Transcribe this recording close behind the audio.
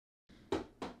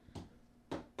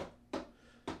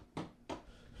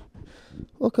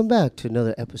Welcome back to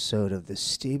another episode of the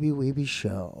Steebee Weebee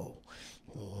Show.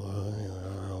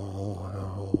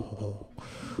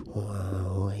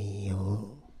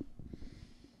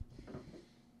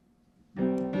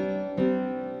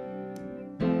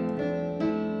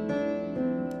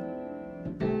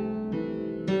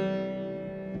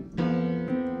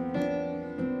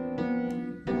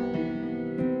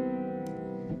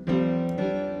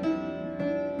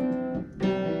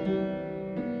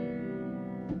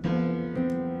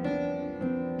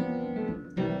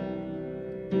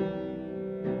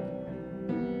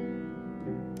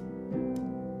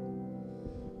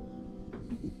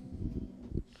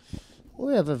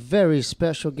 We have a very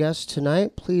special guest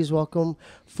tonight. Please welcome,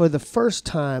 for the first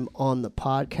time on the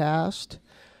podcast,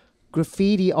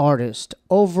 graffiti artist,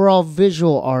 overall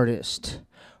visual artist,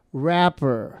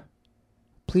 rapper.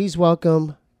 Please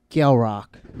welcome Gail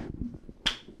Rock.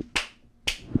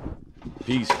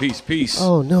 Peace, peace, peace.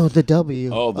 Oh, no, the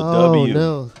W. Oh, the W.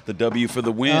 No. The W for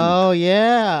the win. Oh,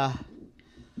 yeah.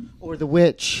 Or the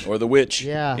Witch. Or the Witch.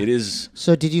 Yeah. It is.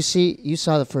 So you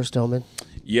saw the first Omen?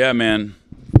 Yeah, man.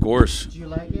 Of course. Did you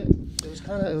like it?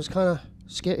 It was kind of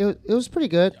scary. It was pretty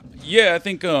good. Yeah, I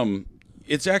think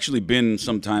it's actually been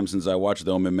some time since I watched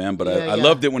The Omen, man, but I yeah.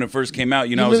 loved it when it first came out.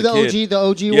 You know, I was a kid. The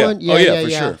OG Yeah. one? Oh,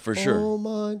 yeah, for sure. Oh,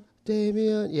 my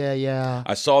Damien. Yeah.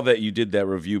 I saw that you did that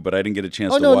review, but I didn't get a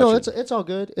chance to no, watch it. it's all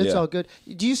good. It's all good.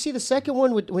 Do you see the second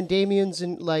one when Damien's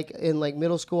in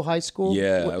middle school, high school?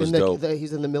 Yeah, it was dope.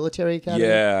 He's in the military academy.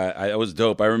 Yeah, I was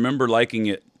dope. I remember liking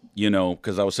it, you know,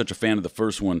 because I was such a fan of the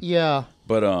first one. Yeah.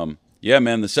 But yeah,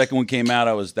 man, the second one came out.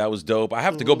 That was dope. I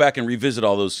have to go back and revisit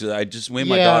all those. My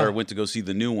daughter went to go see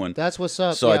the new one. That's what's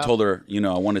up. So I told her, you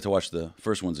know, I wanted to watch the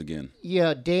first ones again.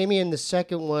 Yeah, Damien, the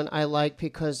second one, I like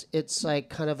because it's like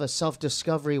kind of a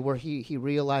self-discovery where he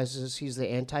realizes he's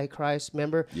the Antichrist.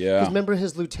 Remember? Yeah. 'Cause remember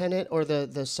his lieutenant or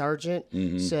the sergeant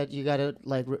said you gotta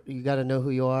know who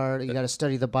you are. You gotta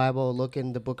study the Bible, look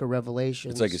in the Book of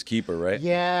Revelation. It's like his keeper, right?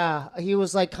 Yeah, he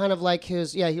was like kind of like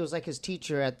his his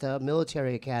teacher at the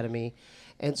military academy.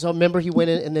 And so remember he went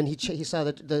in and then he saw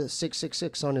the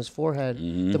 666 on his forehead,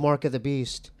 the mark of the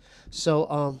beast.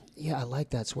 So I like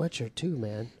that sweatshirt too,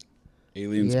 man.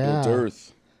 Aliens Built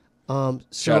Earth.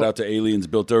 Shout out to Aliens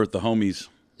Built Earth, the homies.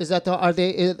 Is that are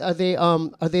they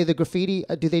the graffiti?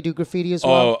 Do they do graffiti as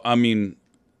well? Oh, I mean,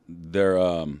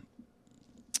 they're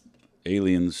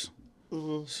aliens.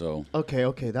 So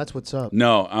okay, that's what's up.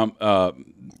 no,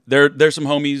 there's some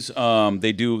homies.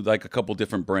 They do like a couple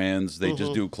different brands. They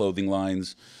just do clothing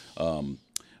lines.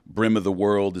 Brim of the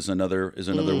World is another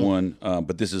one.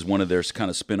 But this is one of their kind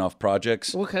of spin-off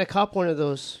projects. What kind of cop one of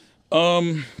those?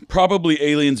 Probably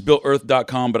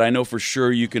aliensbuiltearth.com, but I know for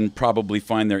sure you can probably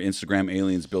find their Instagram,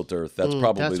 Aliens Built Earth. That's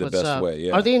probably the best way.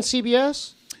 Yeah. Are they in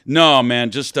CBS? No,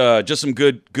 man, just some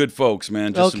good folks,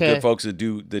 man. Just some good folks that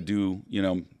do you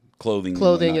know, clothing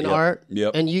and art.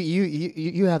 Yep. And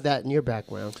you have that in your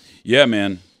background. Yeah,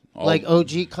 man. Like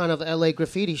OG kind of LA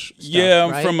graffiti stuff.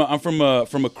 Yeah, right? I'm from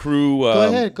a crew.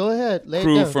 Go ahead. Lay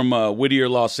crew it down. from Whittier,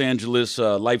 Los Angeles.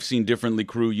 Life Seen Differently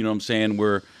crew. You know what I'm saying?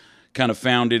 We're kind of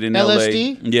founded in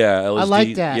LSD? LA. Yeah, LSD. I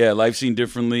like that. Yeah, Life Seen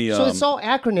Differently. So it's all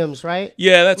acronyms, right?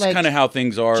 Yeah, that's like kind of how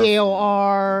things are.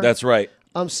 JOR. That's right.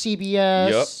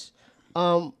 CBS.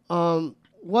 Yep.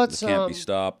 What's Can't Be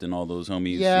Stopped and all those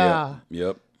homies. Yeah.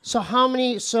 Yep. So how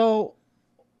many? So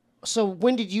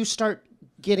when did you start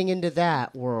getting into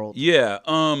that world? Yeah.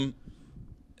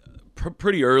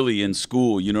 Pretty early in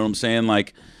school. You know what I'm saying?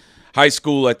 Like high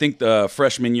school. I think the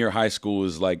freshman year of high school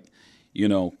is like, you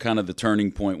know, kind of the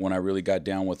turning point when I really got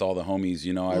down with all the homies.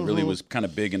 You know, I really was kind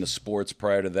of big into sports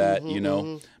prior to that. You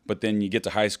know, but then you get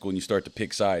to high school and you start to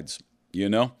pick sides. You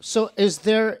know. So is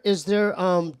there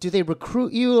do they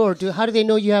recruit you or how do they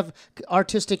know you have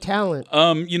artistic talent?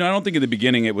 You know, I don't think in the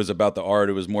beginning it was about the art.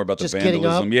 It was more about the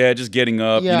vandalism. Yeah, just getting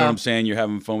up. Yeah. You know what I'm saying? You're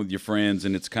having fun with your friends,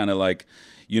 and it's kind of like,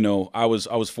 you know, I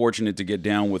was fortunate to get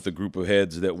down with a group of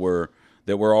heads that were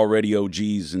already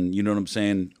OGs, and you know what I'm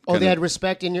saying? Oh, they had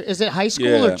respect in your. Is it high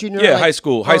school or junior? Yeah, high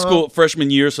school. High school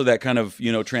freshman year, so that kind of,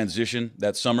 you know, transition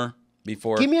that summer.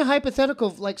 Before. Give me a hypothetical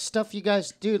of like stuff you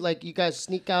guys do. Like you guys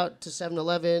sneak out to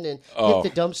 7-Eleven and hit the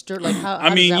dumpster. Like how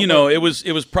I mean, you know, it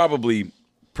was probably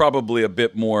a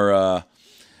bit more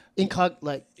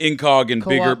incog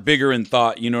and bigger in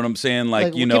thought. You know what I'm saying?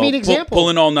 Like you know, give me an example.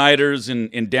 Pulling all nighters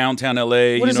in downtown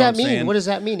LA. What does that mean? What does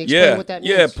that mean? Explain what that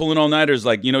means. Yeah, pulling all nighters.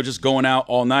 Like, you know, just going out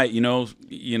all night. You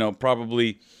know,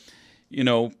 probably, you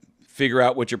know, figure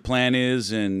out what your plan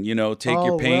is and, you know, take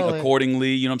your paint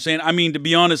accordingly. You know what I'm saying? I mean, to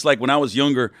be honest, like when I was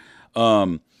younger,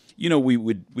 you know, we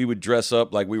would dress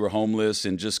up like we were homeless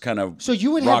and just kind of so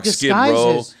you would rock have Skid Row.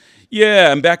 disguises.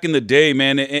 Yeah, and back in the day,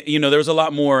 man, you know, there was a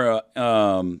lot more.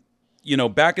 You know,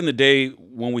 back in the day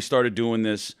when we started doing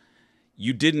this,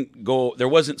 you didn't go. There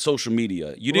wasn't social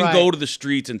media. You didn't go to the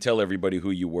streets and tell everybody who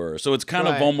you were. So it's kind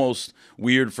of almost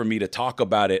weird for me to talk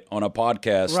about it on a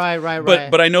podcast. Right.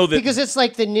 But I know that because it's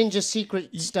like the ninja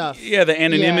secret stuff. Yeah, the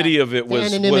anonymity of it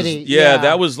was.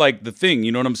 That was like the thing.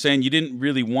 You know what I'm saying? You didn't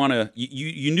really want to.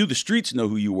 You knew the streets know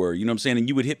who you were. You know what I'm saying? And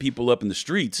you would hit people up in the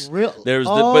streets. There's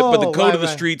but the code of the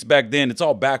streets back then, it's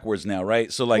all backwards now,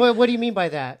 right? So like, what do you mean by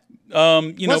that? You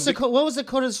know, what was the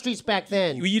code of the streets back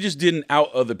then? You just didn't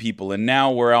out other people, and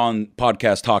now we're on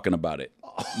podcast talking about it.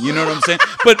 You know what I'm saying?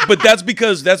 But that's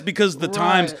because the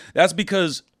times. That's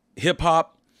because hip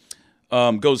hop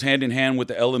goes hand in hand with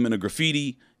the element of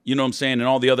graffiti. You know what I'm saying, and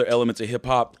all the other elements of hip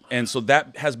hop, and so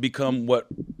that has become what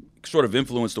sort of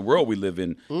influenced the world we live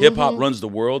in. Hip hop runs the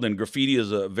world, and graffiti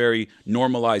is a very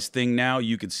normalized thing now.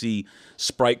 You could see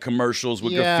Sprite commercials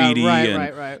with graffiti,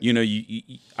 and you know,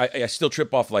 I still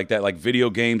trip off like that. Like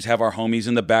video games have our homies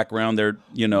in the background. Their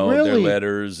their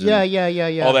letters, and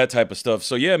all that type of stuff.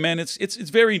 So yeah, man, it's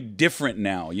very different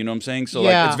now. You know what I'm saying? So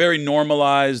like it's very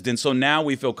normalized, and so now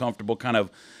we feel comfortable kind of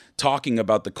talking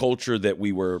about the culture that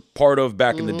we were part of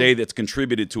back in the day that's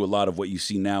contributed to a lot of what you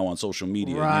see now on social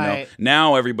media. You know?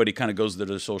 Now everybody kind of goes to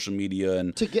their social media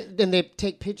and they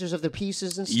take pictures of the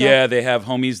pieces and stuff. Yeah, they have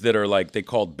homies that are like they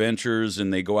called benchers,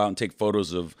 and they go out and take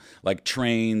photos of like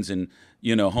trains, and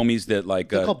you know, homies that like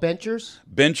they're called benchers.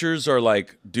 Benchers are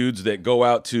like dudes that go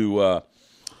out to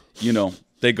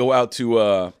they go out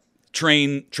to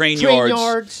train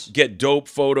yards, get dope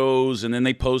photos, and then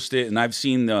they post it. And I've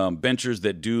seen benchers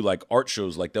that do like art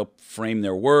shows, like they'll frame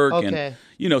their work, and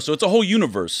you know, so it's a whole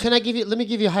universe. Let me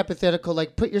give you a hypothetical.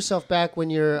 Like, put yourself back when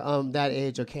you're that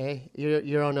age. Okay,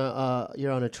 you're on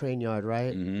a train yard,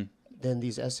 right? Then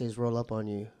these essays roll up on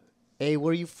you. Hey,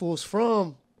 where are you fools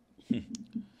from?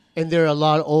 And they're a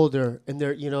lot older, and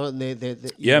they're and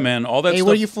they man, all that. Hey, stuff,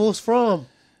 where are you fools from?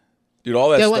 Dude, all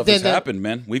that stuff has happened,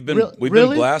 man. We've been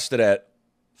blasted at.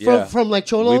 From like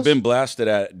cholos? We've been blasted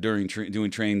at during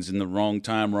doing trains in the wrong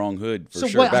time, wrong hood, for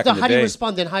sure. So how do you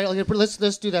respond then?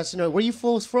 Let's do that scenario. Where are you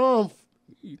fools from?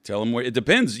 You tell them where. It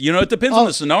depends. You know, it depends on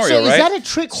the scenario, right? Is that a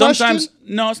trick question? Sometimes,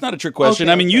 no, it's not a trick question.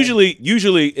 I mean, usually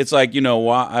it's like, you know,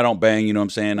 why I don't bang, you know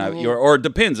what I'm saying? Or it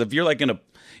depends. If you're like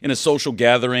in a social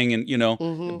gathering, and you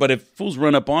know, but if fools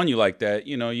run up on you like that,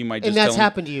 you know, you might just. And that's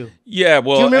happened to you. Yeah,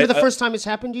 well, do you remember the first time it's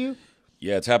happened to you?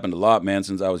 Yeah, it's happened a lot, man,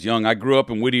 since I was young. I grew up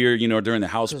in Whittier, you know, during the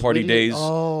house party days.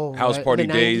 House party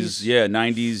days,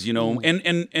 90s, you know.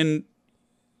 And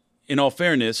in all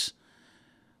fairness,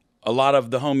 a lot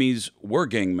of the homies were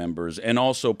gang members and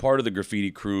also part of the graffiti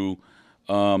crew.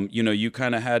 You know, you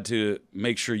kind of had to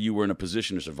make sure you were in a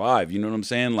position to survive. You know what I'm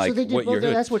saying? Like, so what you're.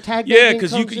 That's what tag. Yeah,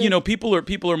 because you know, people are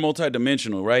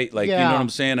multidimensional, right? Like, you know what I'm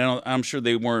saying? I'm sure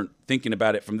they weren't thinking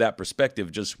about it from that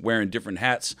perspective, just wearing different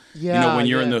hats. You know, when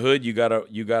you're in the hood, you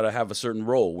gotta have a certain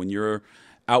role. When you're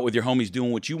out with your homies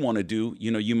doing what you want to do, you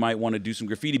know, you might want to do some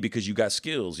graffiti because you got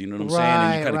skills, you know what I'm saying?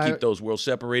 And you kind of keep those worlds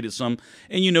separated some.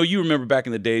 And, you know, you remember back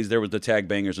in the days, there was the tag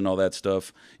bangers and all that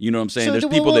stuff. You know what I'm saying? So there's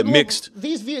people that mixed.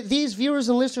 These viewers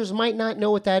and listeners might not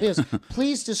know what that is.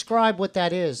 Please describe what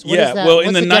that is. What is that? Well,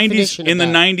 in the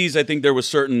 90s, I think there was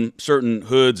certain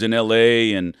hoods in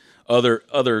LA and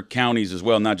other counties as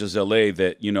well, not just LA,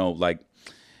 that, you know, like,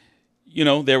 you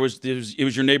know, it was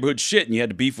your neighborhood shit, and you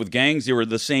had to beef with gangs. They were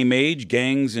the same age,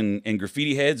 gangs and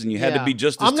graffiti heads, and you had to be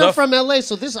just as tough. I'm not from LA,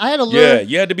 so I had to learn. Yeah,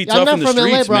 you had to be tough in the streets, man.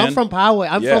 I'm not from LA, bro. I'm from Poway.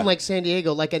 I'm from like San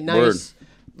Diego, like a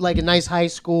nice high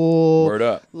school. Word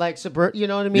up. Like you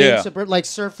know what I mean? Yeah. Like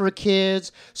surfer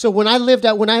kids. So when I lived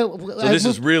out, this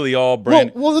is really all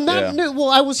brand. Well,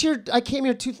 I was here. I came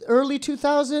here early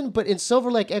 2000, but in Silver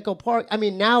Lake, Echo Park. I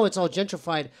mean, now it's all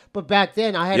gentrified, but back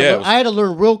then I had to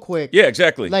learn real quick. Yeah,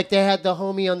 exactly. Like they had the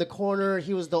homie on the corner.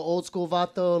 He was the old school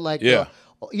vato. Like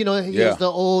you know, he was the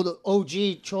old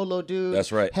OG Cholo dude.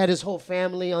 That's right. Had his whole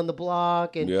family on the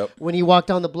block, and when he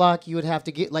walked on the block, you would have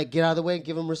to get out of the way and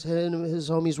give him his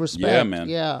homies respect. Yeah, man.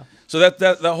 Yeah. So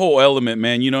that whole element,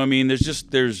 man. You know what I mean? There's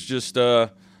just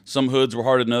some hoods were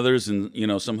harder than others, and you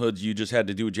know, some hoods you just had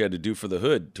to do what you had to do for the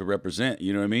hood to represent.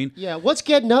 You know what I mean? Yeah. What's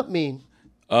getting up mean?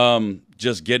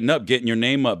 Just getting up, getting your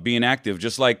name up, being active,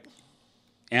 just like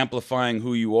amplifying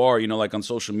who you are, you know, like on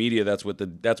social media, that's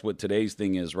what today's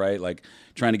thing is, right? Like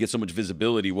trying to get so much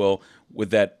visibility. Well, with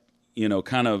that, you know,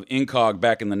 kind of incog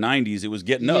back in the 90s, it was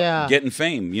getting up, getting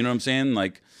fame, you know what I'm saying?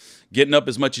 Like getting up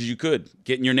as much as you could,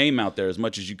 getting your name out there as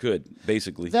much as you could,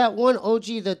 basically. That one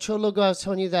OG, the Cholo guy I was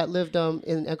telling you that lived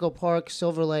in Echo Park,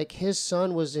 Silver Lake, his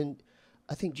son was in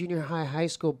I think junior high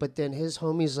school, but then his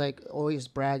homies like always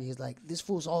brag. He's like, "This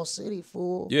fool's all city,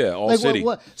 fool." Yeah, all like, city.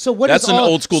 So what? That's is an all,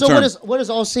 old school so term. What does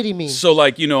all city mean? So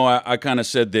like, I kind of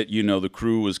said that, the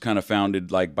crew was kind of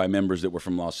founded like by members that were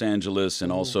from Los Angeles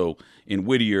and also in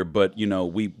Whittier, but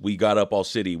we got up all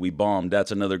city, we bombed.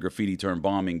 That's another graffiti term,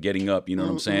 bombing, getting up, you know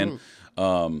what I'm saying?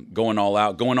 Going all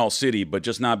out, going all city, but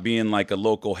just not being like a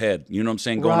local head. You know what I'm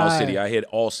saying? Going all city. I hit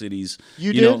all cities.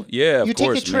 You did? Yeah, you of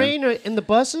course, take the train or in the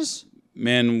buses?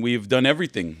 Man, we've done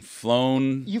everything.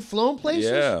 Flown. You've flown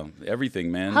places? Yeah, everything,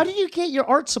 man. How did you get your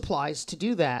art supplies to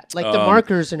do that? Like the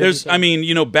markers and everything? I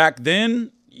mean, back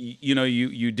then,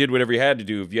 you did whatever you had to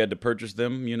do. If you had to purchase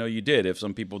them, you did. If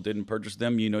some people didn't purchase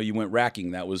them, you went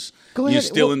racking. That was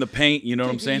in the paint. You know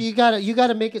what I'm saying? You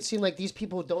gotta make it seem like these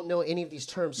people don't know any of these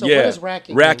terms. So yeah. what is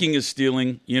racking? Racking is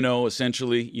stealing.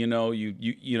 Essentially.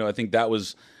 I think that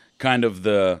was kind of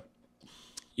the.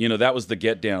 That was the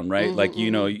get down, right? Like,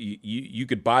 you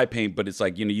could buy paint, but it's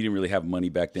like, you didn't really have money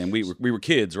back then. We were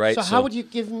kids, right? So how would you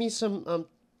give me some,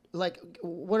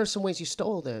 what are some ways you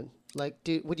stole then? Like,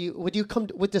 would you come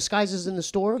with disguises in the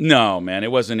store? No, man,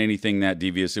 it wasn't anything that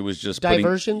devious. It was just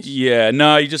diversions.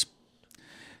 No, you just.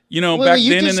 Back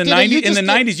then in the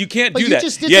 90s, you can't do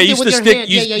that. Yeah, you used to stick.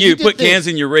 You put cans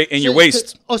in your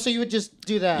waist. Oh, so you would just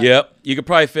do that? Yep, you could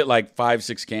probably fit like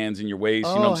 5-6 cans in your waist.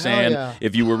 You know what I'm saying? Yeah.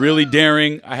 If you were really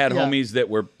daring, I had homies that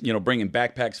were bringing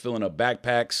backpacks, filling up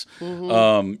backpacks.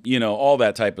 All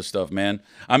that type of stuff, man.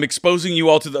 I'm exposing you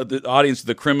all to the audience, to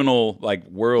the criminal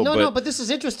world. But this is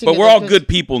interesting. But we're all good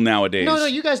people nowadays. No,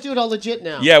 you guys do it all legit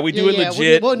now. Yeah, we do it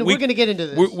legit. We're gonna get into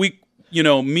this.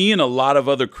 Me and a lot of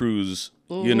other crews.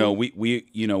 We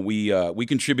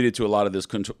contributed to a lot of this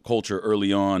culture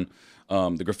early on.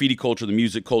 The graffiti culture, the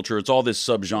music culture, it's all this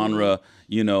subgenre,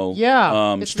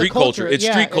 street culture. It's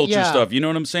street culture stuff. You know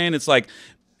what I'm saying? It's like,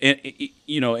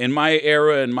 in my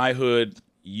era, in my hood,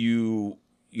 you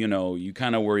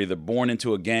kind of were either born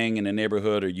into a gang in a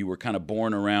neighborhood or you were kind of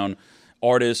born around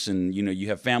artists and, you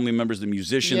have family members, the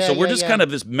musicians. So we're just kind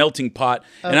of this melting pot.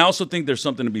 And I also think there's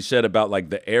something to be said about like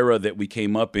the era that we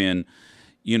came up in,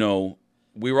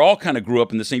 we were all kind of grew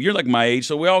up in the same. You're like my age,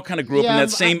 so we all kind of grew up in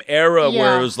that same era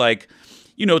where it was like,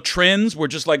 trends were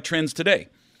just like trends today.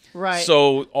 Right.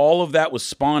 So all of that was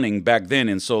spawning back then,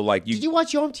 and so like did you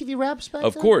watch Yo MTV Raps back then?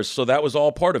 Of course. So that was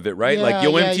all part of it, right? Like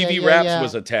Yo MTV Raps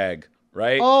was a tag,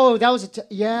 right? Oh, that was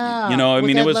yeah.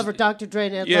 It was Lover, Dr. Dre,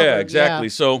 and Ed yeah, Lover. exactly.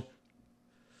 Yeah. So,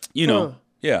 yeah.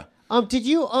 Did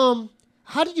you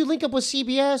how did you link up with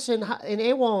CBS and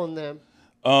AWOL and them?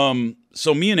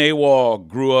 So me and AWOL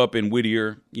grew up in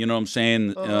Whittier, you know what I'm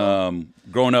saying?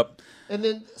 Growing up. And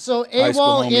then, so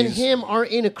AWOL and him are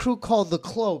in a crew called The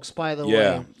Cloaks, by the way.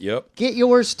 Yeah, yep. Get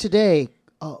yours today.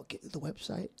 Oh, get the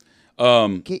website.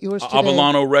 Get yours today.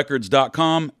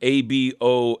 AbolanoRecords.com,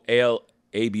 ABOLANO.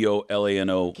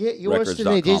 Get yours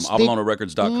records.com, today.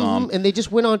 AbolanoRecords.com. And they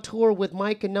just went on tour with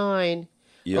Mike and Nine.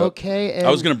 Yep. Okay, and I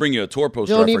was going to bring you a tour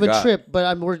poster. Don't even trip,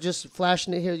 but we're just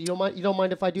flashing it here. You don't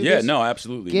mind if I do this? Yeah, no,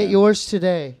 absolutely. Get yours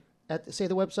today. Say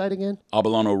the website again.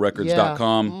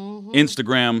 AbolanoRecords.com.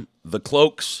 Instagram, The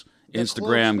Cloaks.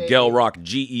 Instagram, Gelrock,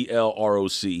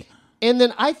 GELROC. And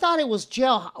then I thought it was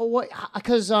gel.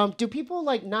 Because do people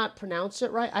not pronounce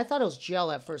it right? I thought it was gel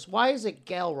at first. Why is it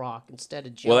Gelrock instead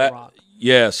of Gelrock?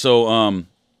 Yeah, so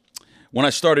when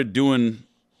I started doing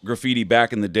graffiti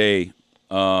back in the day,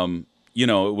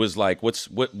 it was like,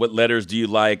 what letters do you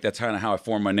like? That's kind of how I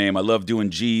formed my name. I love doing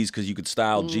G's because you could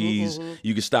style G's,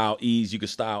 you could style E's, you could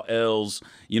style L's.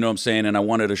 You know what I'm saying? And I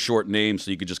wanted a short name so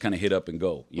you could just kind of hit up and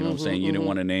go. You know what I'm saying? You didn't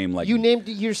want a name like... You named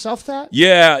yourself that?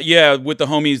 Yeah. With the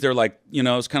homies, they're like,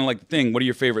 it's kind of like the thing. What are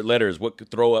your favorite letters? What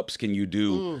throw-ups can you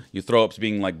do? Your throw-ups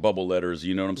being like bubble letters,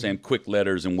 you know what I'm saying? Quick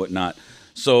letters and whatnot.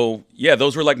 So, yeah,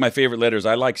 those were like my favorite letters.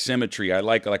 I like symmetry. I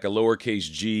like a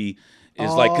lowercase G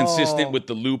is like consistent with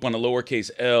the loop on a lowercase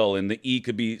L, and the E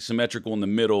could be symmetrical in the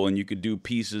middle, and you could do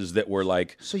pieces that were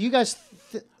like... So you guys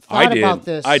thought about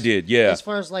this? I did, yeah. As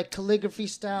far as like calligraphy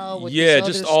style? With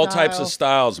just all types of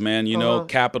styles, man,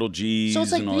 capital G's. So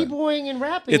it's like b-boying and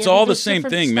rapping. It's all the same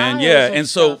thing, man, yeah. And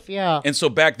so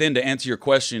back then, to answer your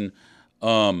question,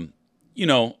 when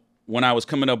I was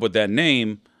coming up with that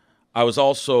name, I was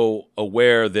also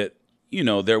aware that,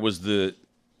 there was the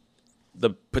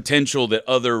potential that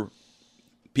other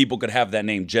people could have that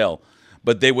name Gel,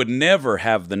 but they would never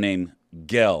have the name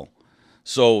Gel.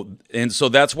 So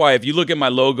that's why if you look at my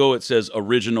logo, it says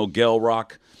Original Gel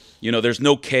Rock. There's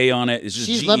no K on it. It's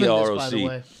just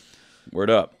GELROC. Word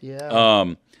up.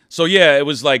 Yeah. So yeah, it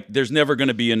was like there's never going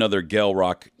to be another Gel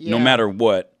Rock, no matter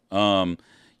what.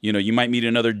 You know, you might meet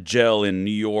another gel in New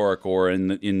York or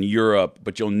in Europe,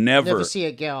 but you'll never see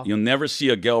a gal. You'll never see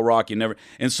a gel rock. You never.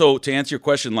 And so to answer your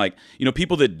question, like, you know,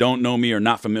 people that don't know me or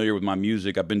not familiar with my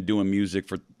music, I've been doing music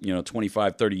for,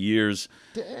 25, 30 years.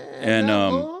 And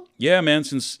yeah, man,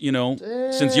 since Yo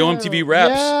MTV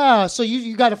Raps. Yeah, so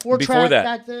you got a 4-track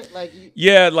back then?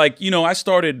 Yeah, I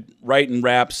started writing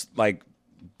raps like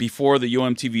before the Yo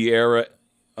MTV era.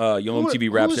 Yo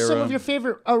MTV Raps era. Who are some of your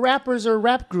favorite rappers or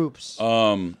rap groups?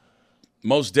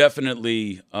 Most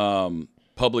definitely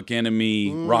Public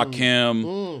Enemy,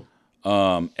 Rakim,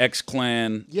 X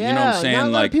Clan. Yeah, you know what I'm saying? Not a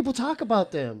lot of people talk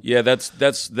about them. Yeah, that's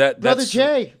Brother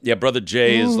J. Yeah, Brother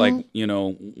J is like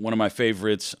one of my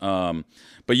favorites.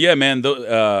 But yeah, man.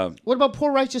 What about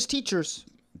Poor Righteous Teachers?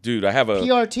 Dude, I have a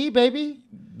PRT, baby.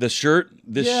 This shirt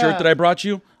that I brought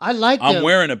you. I like them. I'm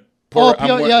wearing a.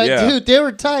 Dude, they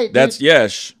were tight. That's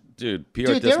dude. PR,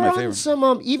 dude, that's my favorite. They were on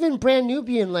some even Brand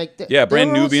Nubian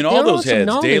Brand Nubian, all those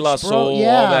heads, De La Soul,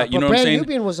 all that. You know what I'm saying? Brand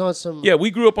Nubian was on some. Yeah,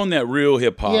 we grew up on that real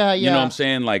hip hop. Yeah. You know what I'm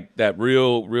saying? Like that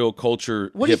real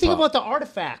culture. What do you think about the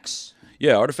Artifacts?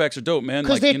 Yeah, Artifacts are dope, man.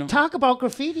 Because they talk about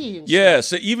graffiti and stuff.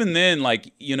 So even then,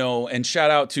 and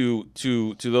shout out to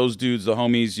those dudes, the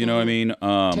homies. You know what I mean?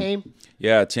 Tame.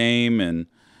 Yeah, Tame and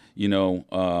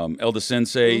Elder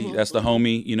Sensei. That's the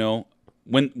homie. You know.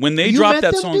 When they dropped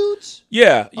that song, dudes?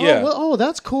 Yeah.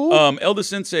 That's cool. Elder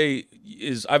Sensei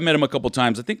I've met him a couple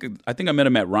times. I think I met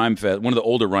him at Rhyme Fest, one of the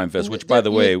older Rhyme Fest. Which, by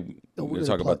the way, we'll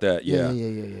talk about that. Yeah.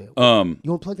 You want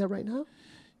to plug that right now?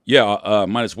 Yeah,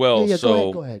 might as well. Yeah,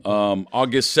 so, go ahead.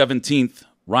 August 17th,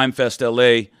 Rhyme Fest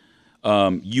LA.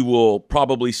 You will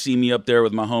probably see me up there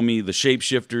with my homie, the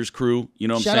Shapeshifters crew. You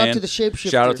know what I'm saying? Shout out to the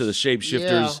Shapeshifters. Shout out to the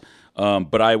Shapeshifters. Yeah.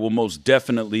 But I will most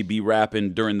definitely be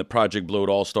rapping during the Project Blowed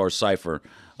All-Star Cypher.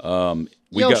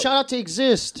 Shout out to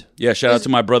Exist. Yeah, shout out to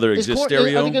my brother Exist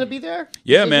Stereo. Are they going to be there?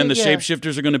 Yeah, man, the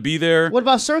Shapeshifters are going to be there. What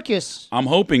about Circus? I'm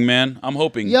hoping, man. I'm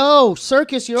hoping. Yo,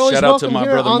 Circus, you're always shout out welcome to my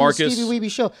here brother on Marcus. the Steebee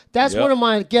Weebee Show. That's one of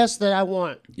my guests that I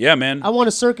want. Yeah, man. I want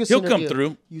a Circus He'll interview. come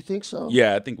through. You think so?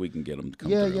 Yeah, I think we can get him to come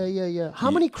through. Yeah.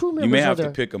 How many crew members are there? You may have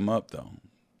to pick him up, though.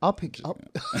 I'll pick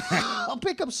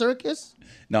up Circus.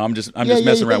 No, I'm just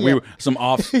messing around. We were some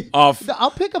off.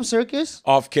 I'll pick up Circus.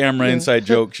 Off camera inside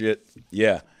joke shit.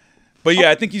 Yeah, but yeah,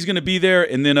 I think he's gonna be there,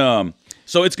 and then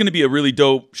so it's gonna be a really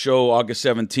dope show, August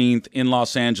 17th in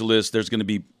Los Angeles. There's gonna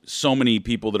be so many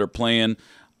people that are playing.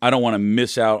 I don't want to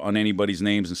miss out on anybody's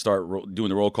names and start doing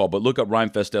the roll call, but look up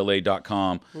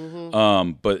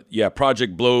rhymefestla.com. But yeah,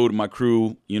 Project Blowed, my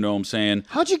crew, you know what I'm saying?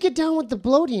 How'd you get down with the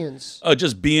Blowdians?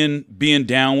 Just being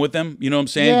down with them, you know what I'm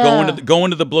saying? Yeah. Going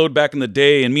to the Blowed back in the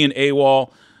day, and me and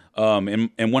AWOL,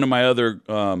 and one of my other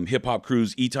hip hop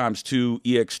crews, E times 2,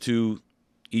 EX2,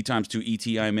 E times 2,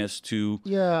 ETIMS2.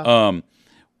 Yeah.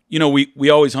 We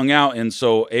always hung out, and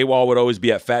so AWOL would always be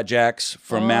at Fat Jack's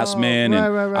from Mass Men,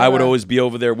 and I would always be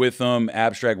over there with them,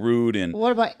 Abstract Rude, and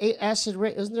what about Acid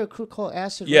Rain? Isn't there a crew called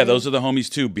Acid Rain? Yeah, those are the homies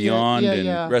too. Beyond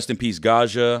and Rest in Peace,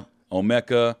 Gaja,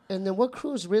 Omeka. And then what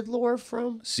crew is Riddler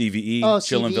from? CVE, CVE,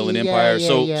 Chillin' Villain Empire.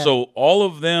 So all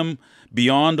of them.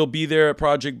 Beyond will be there at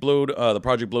Project Blowed, the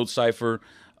Project Blowed Cypher.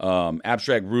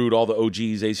 Abstract Rude, all the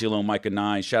OGs, ACLO, Micah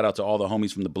 9. Shout out to all the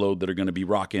homies from the Blowed that are going to be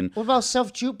rocking. What about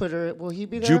Self Jupiter? Will he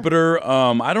be there? Jupiter,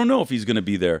 I don't know if he's going to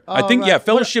be there. I think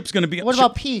Fellowship's going to be. What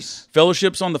about Peace?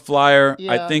 Fellowship's on the flyer.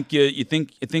 Yeah. I think you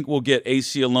think we'll get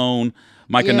AC Alone,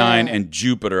 Micah 9, and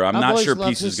Jupiter. I'm not sure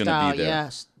Peace is going to be there.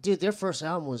 Yes, dude, their first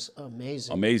album was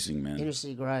amazing. Amazing, man. Inner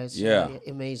City Grides. Yeah.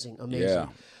 Amazing. Yeah.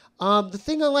 The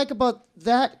thing I like about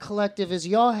that collective is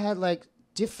y'all had like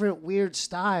different weird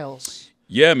styles.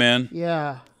 Yeah, man.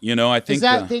 Yeah. I think is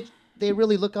that they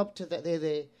really look up to that.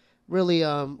 They really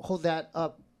hold that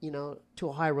up, to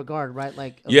a high regard, right?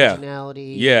 Like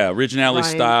originality. Yeah, originality,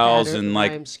 styles, pattern, and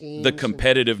like the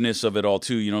competitiveness of it all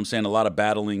too. You know what I'm saying? A lot of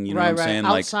battling. You know what I'm saying?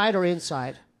 Outside or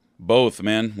inside? Both,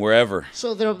 man. Wherever.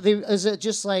 So is it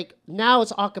just like now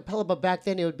it's a cappella, but back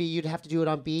then it would be you'd have to do it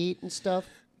on beat and stuff.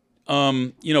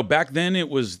 Back then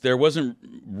there wasn't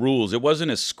rules. It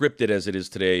wasn't as scripted as it is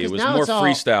today. It was more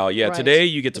freestyle. Yeah, right. Today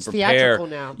you get to prepare. Theatrical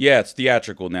now. Yeah, it's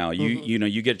theatrical now.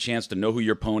 You get a chance to know who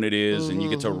your opponent is, and you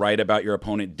get to write about your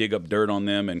opponent, dig up dirt on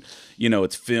them, and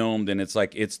it's filmed and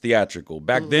it's theatrical.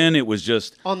 Back then it was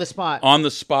just on the spot. On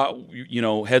the spot,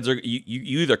 heads are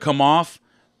you either come off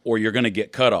or you're gonna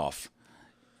get cut off.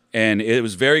 And it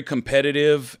was very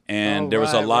competitive, and there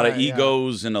was a lot of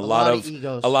egos and a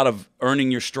lot of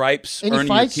earning your stripes, earning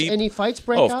your keep. Any fights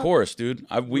break out? Of course, dude.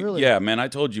 Really? Yeah, man. I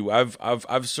told you,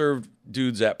 I've served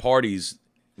dudes at parties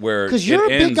where because you're a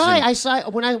big guy. I saw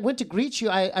when I went to greet you.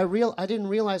 I didn't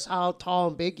realize how tall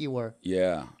and big you were.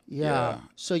 Yeah.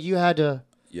 So you had to.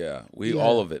 Yeah,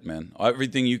 all of it, man.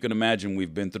 Everything you can imagine,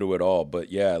 we've been through it all.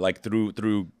 But yeah, like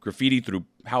through graffiti, through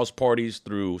house parties,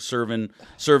 through serving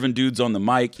dudes on the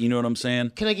mic. You know what I'm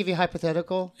saying? Can I give you a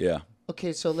hypothetical? Yeah.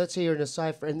 Okay, so let's say you're in a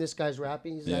cipher and this guy's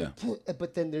rapping. He's like,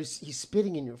 but then he's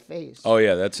spitting in your face. Oh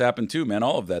yeah, that's happened too, man.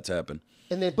 All of that's happened.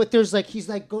 And then, but there's like he's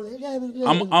like going.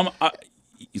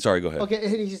 Sorry, go ahead. Okay,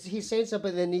 and he's saying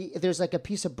something, and then there's like a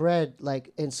piece of bread,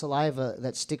 like in saliva,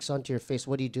 that sticks onto your face.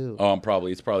 What do you do? Oh,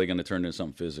 it's probably going to turn into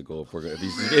something physical if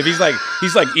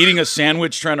he's like eating a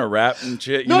sandwich trying to rap and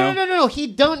shit. No. He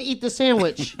don't eat the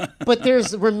sandwich, but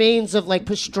there's remains of like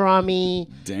pastrami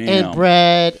and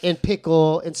bread and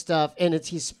pickle and stuff, and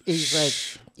he's like.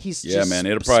 He's just man,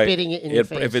 it'll probably spitting it in your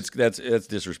face. If that's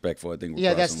disrespectful, I think.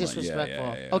 That's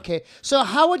disrespectful. Yeah. Okay, so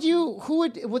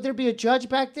would there be a judge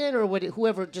back then, or would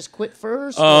whoever just quit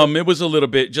first? It was a little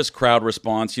bit just crowd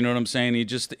response. You know what I'm saying?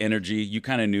 Just the energy. You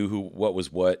kind of knew what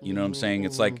was what. You know what I'm saying?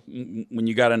 It's like when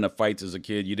you got into fights as a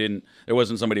kid, there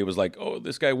wasn't somebody who was like, oh,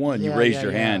 this guy won. You raised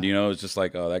your hand. You know, it's just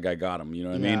like, oh, that guy got him. You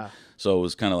know what I mean? So it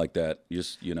was kind of like that.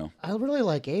 I really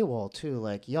like AWOL too.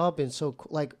 Like y'all been so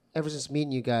like. Ever since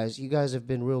meeting you guys have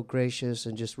been real gracious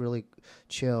and just really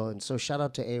chill. And so shout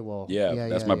out to AWOL. Yeah,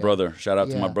 that's my brother. Shout out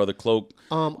to my brother Cloak.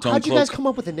 How'd you guys come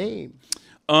up with the name?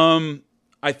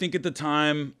 I think at the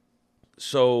time,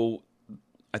 so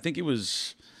I think it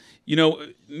was,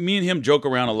 me and him joke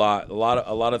around a lot. A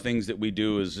lot of things that we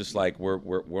do is just like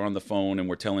we're on the phone and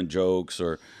we're telling jokes,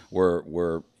 or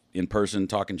we're in person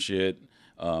talking shit.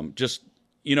 And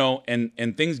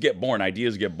things get born,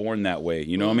 ideas get born that way.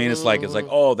 You know what I mean? It's like,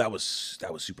 oh, that was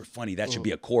super funny. That should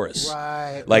be a chorus.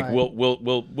 Right. Like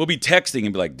we'll be texting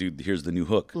and be like, dude, here's the new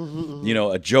hook.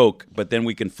 A joke, but then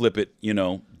we can flip it,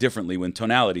 differently with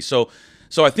tonality. So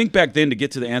I think back then, to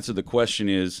get to the answer to the question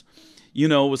is, it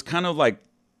was kind of like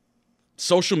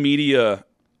social media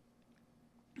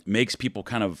makes people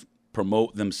kind of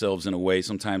promote themselves in a way.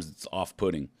 Sometimes it's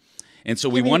off-putting. And so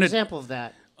we wanted an example of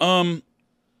that.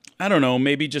 I don't know,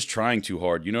 maybe just trying too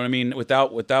hard. You know what I mean?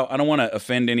 Without, I don't want to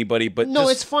offend anybody, but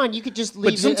it's fun. You could just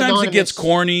leave. But sometimes it gets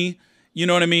corny. You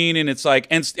know what I mean? And it's like,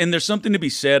 and there's something to be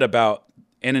said about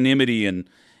anonymity and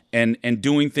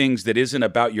doing things that isn't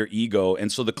about your ego.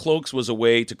 And so the Cloaks was a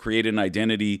way to create an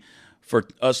identity for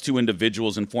us two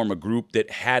individuals and form a group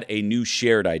that had a new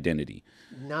shared identity.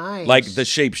 Nice. Like the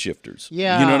Shapeshifters.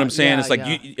 Yeah. You know what I'm saying? It's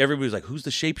like everybody's like, who's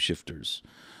the Shapeshifters?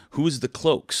 Who's the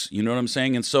Cloaks? You know what I'm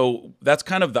saying? And so that's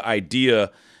kind of the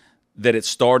idea that it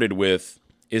started with,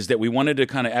 is that we wanted to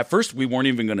kind of, at first we weren't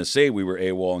even going to say we were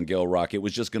AWOL and Gale Rock. It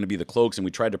was just going to be the Cloaks, and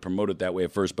we tried to promote it that way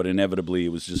at first, but inevitably it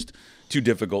was just too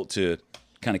difficult to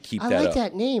kind of keep that up. I like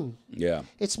that name. Yeah.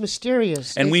 It's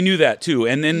mysterious. And we knew that too.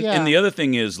 And then and the other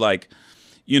thing is, like,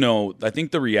 I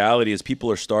think the reality is people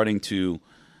are starting to,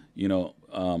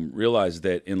 realize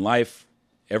that in life,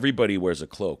 everybody wears a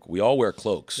cloak. We all wear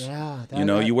cloaks. Yeah.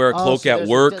 You wear a cloak at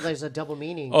work. There's a double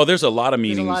meaning. Oh, there's a lot of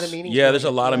meanings. Yeah, there's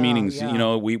a lot of meanings.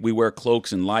 Yeah. We wear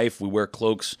cloaks in life. We wear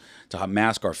cloaks to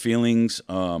mask our feelings.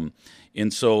 And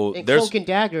there's cloak and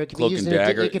dagger. It could be used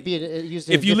it could be used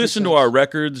in if you listen to our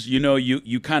records,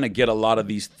 you kind of get a lot of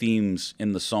these themes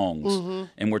in the songs.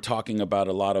 And we're talking about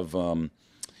a lot of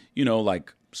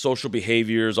like social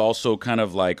behaviors, also kind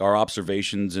of like our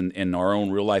observations and our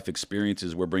own real life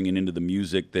experiences we're bringing into the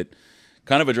music that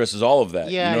kind of addresses all of that.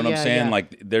 Yeah, you know what I'm saying? Yeah.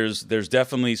 Like there's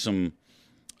definitely some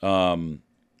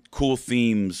cool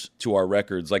themes to our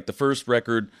records. Like the first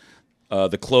record,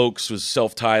 The Cloaks, was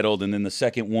self-titled, and then the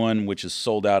second one, which is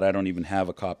sold out, I don't even have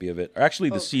a copy of it. Actually,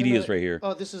 the CD is right here.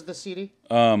 Oh, this is the CD?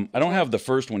 I don't have the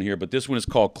first one here, but this one is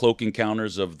called Cloak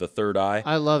Encounters of the Third Eye.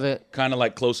 I love it. Kind of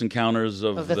like Close Encounters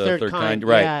of the Third Kind.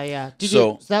 Right. Yeah.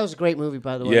 That was a great movie,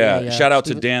 by the way. Yeah. Shout out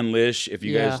to Dan Lish. If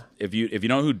you guys, if you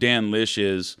know who Dan Lish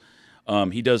is,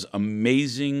 he does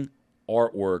amazing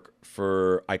artwork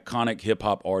for iconic hip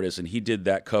hop artists, and he did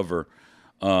that cover.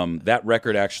 That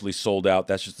record actually sold out.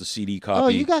 That's just the CD copy. Oh,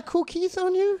 you got Kool Keith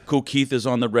on here? Kool Keith is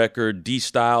on the record. D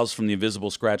Styles from the Invisible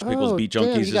Scratch Pickles Beat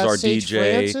Junkies is our Sage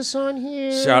DJ. Francis on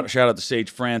here. Shout out to Sage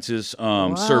Francis.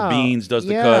 Wow. Sir Beans does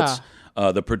the cuts.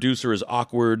 The producer is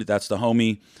Awkward. That's the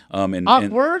homie.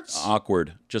 Awkwards?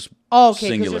 Awkward. Just okay,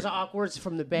 singular. because there's Awkwards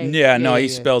from the Bay. Yeah, no, he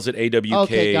spells it AWKWARD.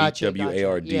 Okay, gotcha.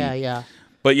 Yeah.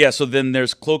 But yeah, so then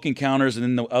there's Cloak Encounters, and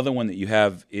then the other one that you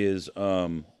have is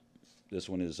this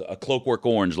one is a Clockwork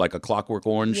Orange, like a Clockwork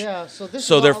Orange. Yeah,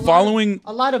 so they're following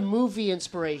a lot of movie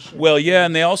inspiration. Well, yeah,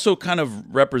 and they also kind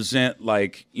of represent,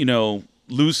 like,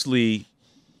 loosely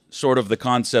sort of the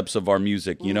concepts of our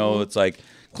music. It's like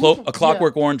a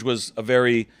Clockwork Orange was a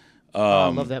very I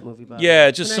love that movie.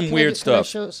 By just some weird stuff.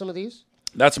 Can I show some of these?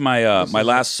 That's my my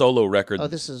last solo record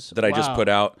that I just put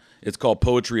out. It's called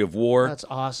Poetry of War. That's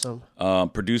awesome.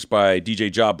 Produced by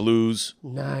DJ Ja Blues.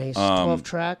 Nice. 12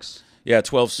 tracks? Yeah,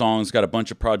 12 songs. Got a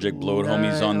bunch of Project Blowed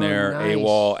homies on there. Nice.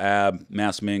 AWOL, Ab,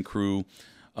 Mass Man Crew.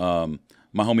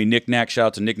 My homie Nick Knack, shout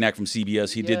out to Nick Knack from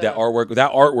CBS. He did that artwork.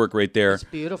 That artwork right there. It's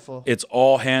beautiful. It's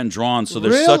all hand drawn, so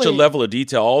there's such a level of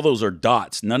detail. All those are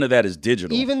dots. None of that is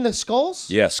digital. Even the skulls?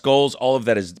 Yeah, skulls. All of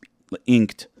that is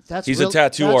inked. He's a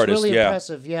tattoo artist. Really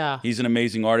impressive. Yeah. He's an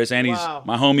amazing artist, and he's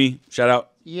my homie. Shout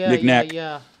out Nick Knack.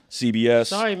 Yeah. CBS.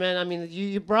 Sorry, man. I mean,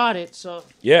 you brought it, so.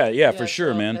 Yeah, for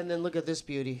sure, man. And then look at this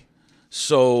beauty.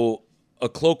 So, A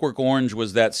Clockwork Orange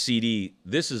was that CD.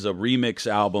 This is a remix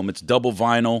album. It's double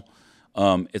vinyl.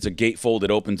 It's a gatefold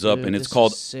that opens up, and it's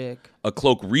called A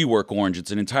Cloak Rework Orange.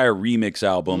 It's an entire remix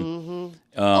album.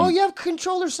 Oh, you have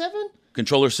Controller 7?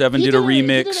 Controller 7 did a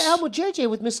remix. He did an album with JJ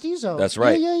with Mestizo. That's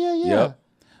right. Yeah. Yep.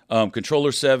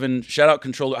 Controller 7. Shout out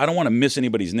Controller. I don't want to miss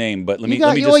anybody's name, but let me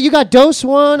just... You got Dose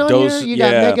 1 on here. You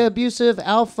got Mega Abusive,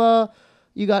 Alpha.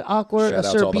 You got Awkward,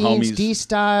 Sir Beans,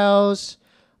 D-Styles.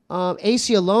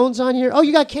 AC Alone's on here. Oh,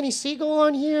 you got Kenny Siegel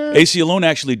on here. AC Alone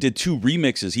actually did 2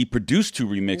 remixes. He produced 2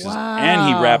 remixes, and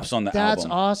he raps on the album. That's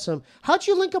awesome. How'd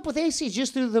you link up with AC?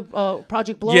 Just through the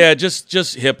Project Blow? Yeah,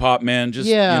 just hip hop, man. Just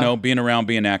being around,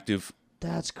 being active.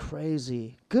 That's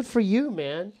crazy. Good for you,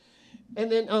 man.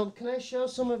 And then, can I show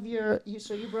some of your?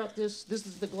 So you brought this. This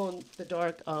is the glow in the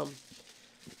dark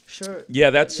shirt.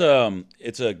 Yeah, that's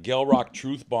it's a Gel Rock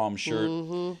Truth Bomb shirt,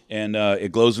 and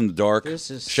it glows in the dark. This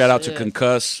is shout out to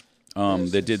Concuss.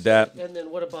 They did that. And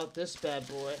then what about this bad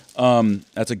boy?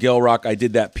 That's a Gel Rock. I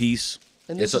did that piece.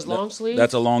 And this is long sleeve.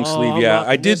 That's a long sleeve. Yeah,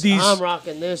 I did these. I'm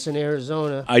rocking this in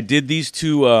Arizona. I did these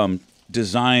 2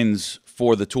 designs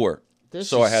for the tour.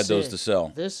 So I had those to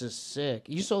sell. This is sick.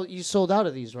 You sold out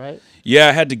of these, right?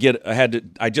 Yeah,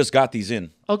 I just got these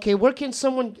in. Okay, where can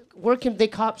they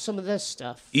cop some of this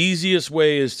stuff? Easiest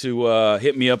way is to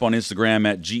hit me up on Instagram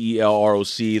at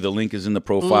GELROC. The link is in the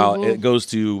profile. It goes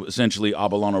to essentially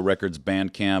Abalano Records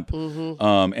Bandcamp,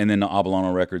 and then the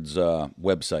Abalano Records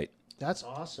website. That's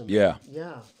awesome. Yeah.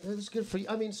 Yeah. That's good for you.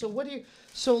 I mean, so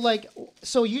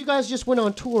so you guys just went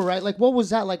on tour, right? Like, what was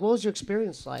that like? What was your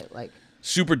experience like?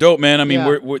 Super dope, man. I mean,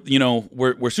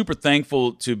 we're super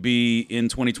thankful to be in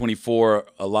 2024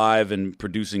 alive and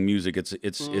producing music.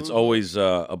 It's always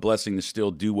a blessing to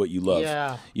still do what you love.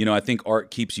 Yeah. I think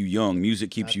art keeps you young. Music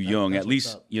keeps you young. At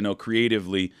least,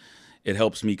 creatively, it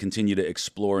helps me continue to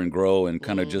explore and grow and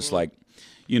kind of just like,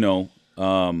 do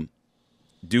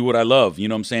what I love. You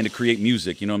know what I'm saying? To create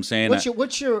music. You know what I'm saying?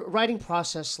 What's your writing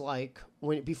process like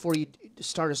before you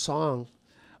start a song?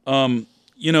 I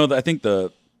think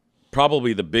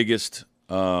probably the biggest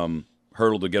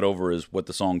hurdle to get over is what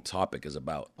the song topic is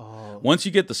about. Once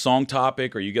you get the song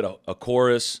topic or you get a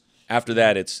chorus, after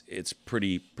that it's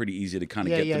pretty easy to kind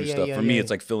of get through stuff. For me, it's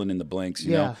like filling in the blanks,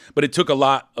 you know. But it took a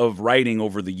lot of writing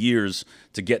over the years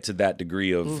to get to that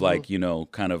degree of like,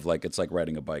 kind of like it's like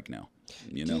riding a bike now.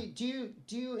 Do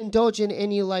you indulge in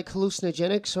any like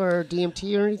hallucinogenics or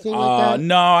DMT or anything like that?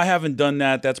 No, I haven't done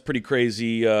that. That's pretty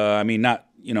crazy. I mean, not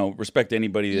respect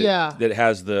anybody that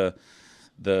has the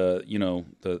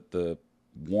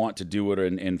want to do it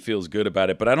and feels good about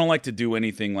it. But I don't like to do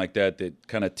anything like that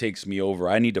kind of takes me over.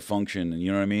 I need to function,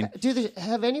 you know what I mean?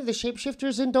 Have any of the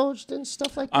shapeshifters indulged in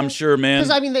stuff like that? I'm sure, man.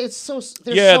 Because I mean, it's so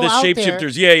the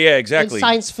shapeshifters. Yeah, exactly. In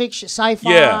science fiction,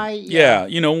 sci-fi. Yeah.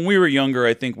 When we were younger,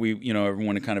 I think we,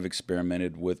 everyone kind of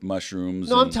experimented with mushrooms.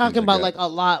 No, I'm talking about like a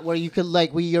lot where you could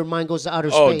where your mind goes to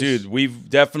outer space. Oh, dude, we've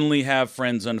definitely have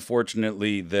friends,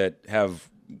 unfortunately, that have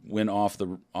went off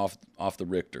the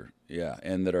Richter. Yeah,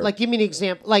 and that are like, give me an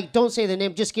example. Like, don't say the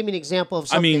name. Just give me an example of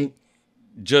something. I mean,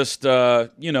 just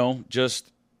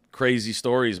just crazy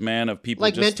stories, man, of people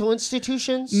like mental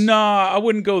institutions. Nah, I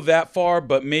wouldn't go that far,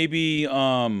 but maybe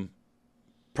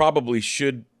probably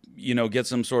should get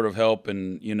some sort of help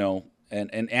and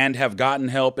and have gotten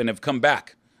help and have come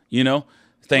back.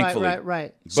 Thankfully.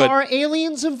 Right. So are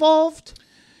aliens involved?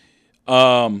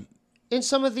 In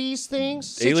some of these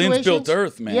things, aliens built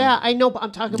Earth, man. Yeah, I know, but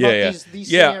I'm talking about these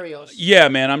scenarios. Yeah,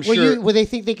 man, I'm sure. Where they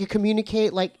think they could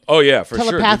communicate, like, for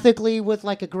telepathically with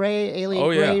like a alien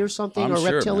gray or something, or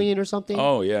reptilian or something.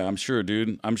 Oh yeah, I'm sure,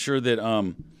 dude. I'm sure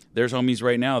that there's homies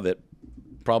right now that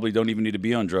probably don't even need to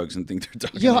be on drugs and think they're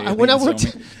talking. Yeah, when I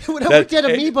worked at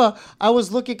Amoeba, I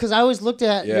was looking because I always looked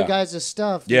at your guys'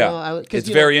 stuff. It's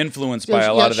very influenced by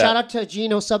a lot of that. Shout out to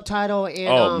Gino Subtitle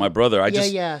and my brother.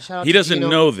 Shout out. He doesn't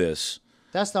know this.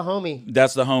 That's the homie.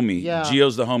 Yeah.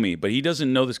 Gio's the homie. But he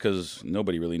doesn't know this because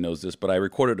nobody really knows this. But I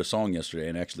recorded a song yesterday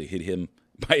and actually hit him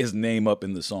by his name up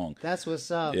in the song. That's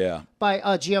what's up. Yeah.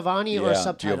 By Giovanni or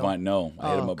subtitle? Giovanni. No, I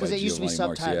hit him up by because it used to be Giovanni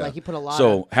Marks, subtitled. yeah. Like he put a lot.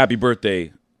 So happy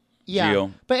birthday, yeah.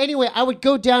 Gio. But anyway, I would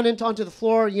go down onto the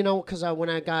floor, you know, because when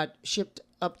I got shipped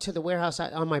up to the warehouse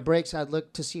on my breaks, I'd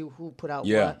look to see who put out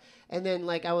what. And then,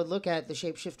 like, I would look at the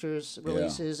Shapeshifters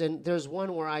releases, and there's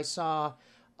one where I saw,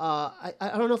 I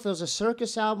don't know if it was a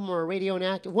circus album or a radio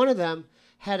enacted. One of them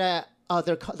had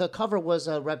the cover was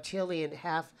a reptilian,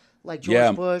 half like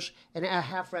George Bush, and a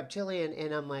half reptilian.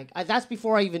 And I'm like, that's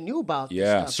before I even knew about this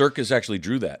stuff. Circus actually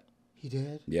drew that. He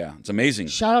did? Yeah, it's amazing.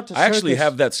 Shout out to I actually Circus.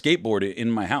 have that skateboard in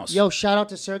my house. Yo, shout out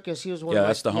to Circus. He was one of my...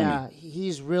 that's the homie. Yeah,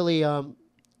 he's really...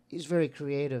 he's very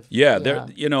creative. Yeah,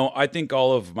 you know, I think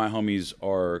all of my homies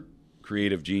are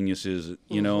creative geniuses.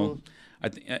 You know, I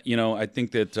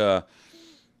think that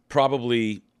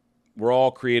probably we're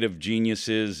all creative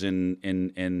geniuses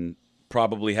and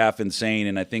probably half insane.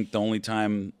 And I think the only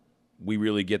time we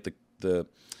really get the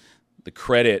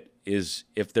credit is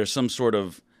if there's some sort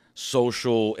of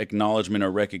social acknowledgement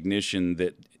or recognition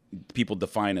that people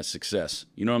define as success.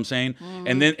 You know what I'm saying?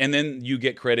 And then you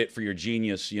get credit for your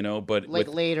genius, you know, but like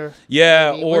later.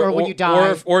 Yeah, maybe, or when you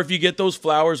die. Or if you get those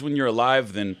flowers when you're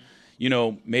alive, then you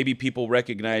know, maybe people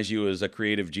recognize you as a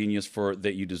creative genius for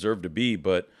that you deserve to be,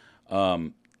 but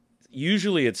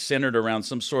usually it's centered around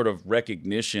some sort of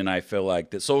recognition, I feel like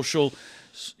that social,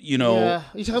 you know. Yeah.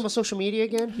 Are you talking about social media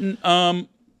again?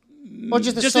 Or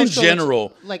just in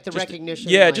general, like the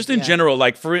recognition. Yeah, like, just in general.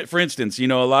 Like for instance, you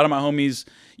know, a lot of my homies,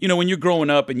 you know, when you're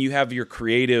growing up and you have your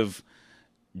creative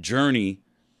journey,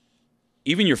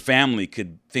 even your family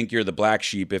could think you're the black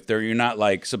sheep if you're not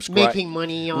like subscribing, making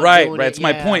money on right. Doing That's it,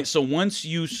 my point. So once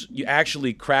you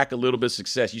actually crack a little bit of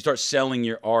success, you start selling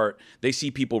your art. They see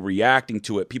people reacting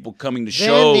to it, people coming to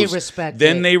shows. They respect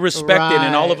then it. they respect it,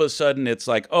 and all Right. of a sudden it's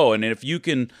like, oh, and if you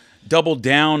can double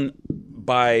down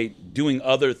by doing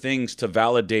other things to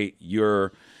validate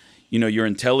your, you know, your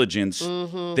intelligence,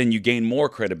 then you gain more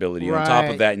credibility on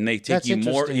top of that, and they take That's you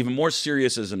interesting. even more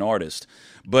serious as an artist.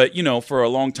 But you know, for a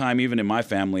long time, even in my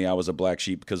family, I was a black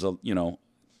sheep because you know,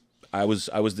 I was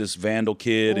this vandal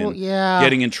kid and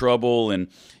getting in trouble, and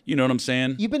you know what I'm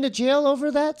saying. You been to jail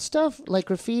over that stuff, like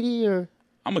graffiti or?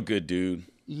 I'm a good dude.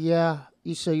 Yeah,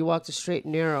 you walk the straight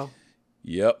and narrow.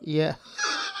 Yep. Yeah.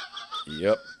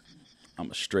 Yep. I'm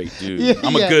a straight dude. Yeah,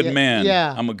 I'm a good yeah, man.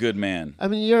 yeah. I'm a good man. I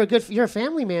mean, you're a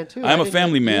family man too. I'm a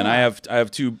family man. Yeah. I have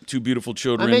two beautiful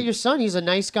children. I met your son. He's a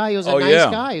nice guy. He was a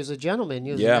nice guy. He was a gentleman.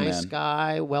 He was a nice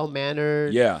guy, well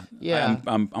mannered. Yeah, yeah.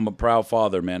 I'm a proud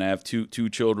father, man. I have two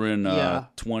children, Yeah.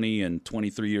 20 and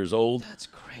 23 years old. That's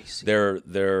crazy.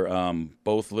 They're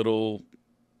both little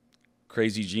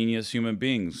crazy genius human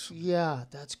beings. Yeah,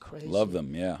 that's crazy. Love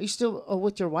them. Yeah. Are you still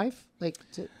with your wife? Like.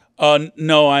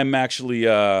 No, I'm actually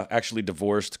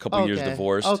divorced. A couple years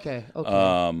divorced. Okay.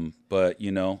 But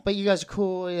you know. But you guys are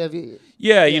cool. You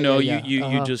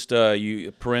just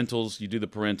you parentals. You do the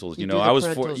parentals. You know, I was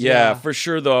for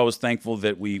sure though. I was thankful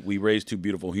that we raised two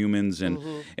beautiful humans,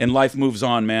 and life moves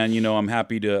on, man. You know, I'm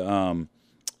happy to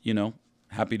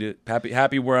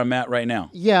happy where I'm at right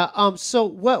now. Yeah. So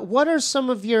what are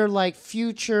some of your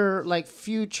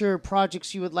future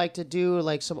projects you would like to do, or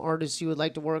like some artists you would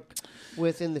like to work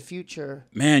with in the future?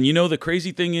 Man, you know, the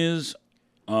crazy thing is,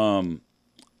 I'm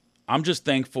just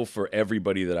thankful for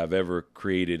everybody that I've ever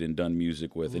created and done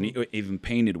music with, and even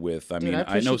painted with. I mean, I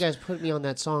appreciate I know you guys put me on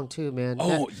that song too, man.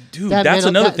 That's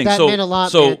another thing. That so, meant a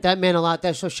lot, man. That meant a lot.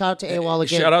 So shout out to AWOL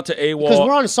again. Shout out to AWOL. Because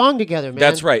we're on a song together, man.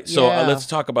 That's right. So let's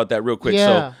talk about that real quick.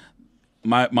 Yeah. So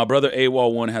my brother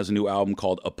AWOL One has a new album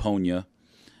called Aponia.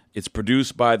 It's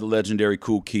produced by the legendary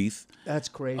Kool Keith. That's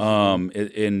crazy.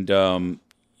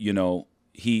 You know,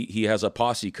 he has a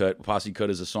Posse Cut. Posse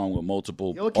Cut is a song with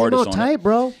multiple it came artists out on tight, it.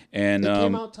 bro. And it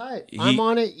came out tight. I'm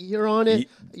on it. You're on it.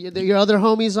 Your other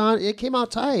homies on it. It came out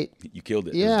tight. You killed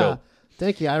it. Yeah. It was dope.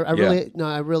 Thank you.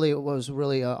 I really was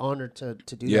really honored to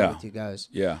do that with you guys.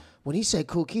 Yeah. When he said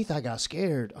Kool Keith, I got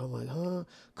scared. I'm like, huh?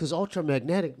 Because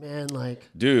Ultramagnetic, man, like.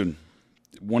 Dude,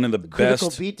 one of the best. Critical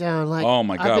Beatdown, like. Oh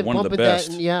my God, one of the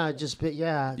best. Yeah,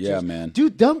 man.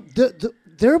 Dude,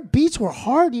 their beats were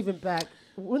hard even back.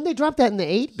 When they dropped that in the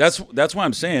 80s? That's why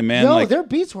I'm saying, man. Yo, like, their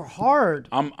beats were hard.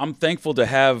 I'm thankful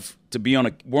to be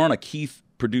on we're on a Keith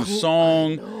produced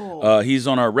song. He's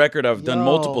on our record. I've done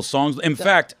multiple songs. In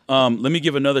fact, let me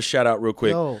give another shout out real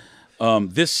quick.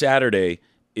 This Saturday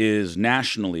is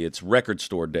nationally, it's Record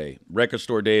Store Day. Record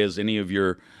Store Day is any of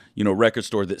your, you know, record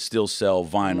store that still sell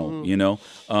vinyl, you know.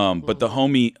 But the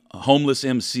homie Homeless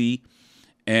MC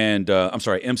and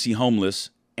MC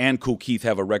Homeless and Kool Keith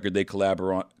have a record they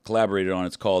collaborated on.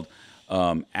 It's called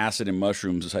Acid and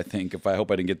Mushrooms, I think. I hope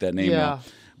I didn't get that name wrong.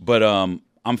 But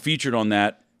I'm featured on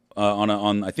that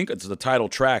on I think it's the title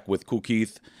track with Kool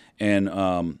Keith and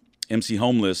MC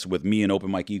Homeless with me and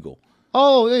Open Mike Eagle.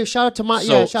 Oh, yeah, shout out to Mike.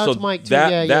 So, Shout out to Mike too.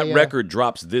 That record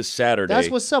drops this Saturday. That's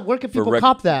what's up. Where can people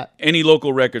cop that? Any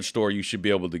local record store, you should be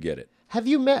able to get it. Have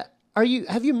you met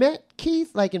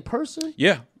Keith like in person?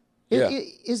 Yeah. Yeah.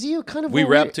 Is he a kind of we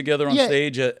rap together on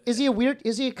stage? Is he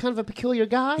a kind of a peculiar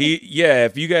guy?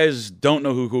 If you guys don't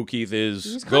know who Kool Keith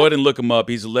is, go ahead and look him up.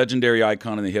 He's a legendary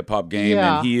icon in the hip hop game,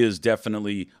 and he is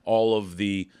definitely all of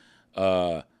the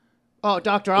Dr.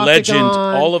 Octagon. Legend,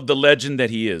 all of the legend that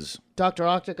he is. Dr.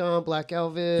 Octagon, Black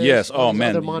Elvis. Yes. Oh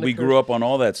man, we grew up on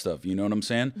all that stuff. You know what I'm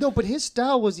saying? No, but his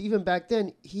style was even back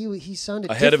then. He sounded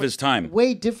ahead of his time.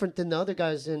 Way different than the other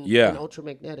guys in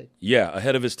Ultramagnetic. Yeah,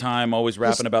 ahead of his time. Always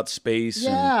rapping about space.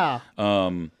 Yeah.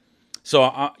 And,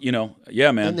 so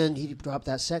yeah, man. And then he dropped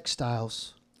that Sex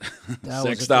Styles.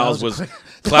 Sex Styles was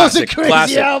classic. That was a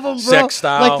crazy album, bro. Sex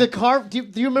Style. Like the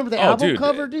do you remember the album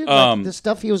cover, dude? Like the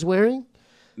stuff he was wearing.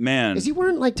 Man, is he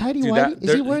wearing like tighty whitey?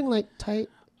 Is he wearing like tight?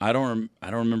 I don't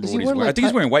remember what he's wearing. I think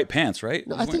he's wearing white pants, right?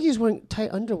 No, I think he's wearing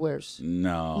tight underwears.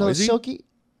 No, is silky.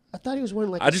 I thought he was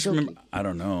wearing like. I just remember. I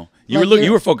don't know.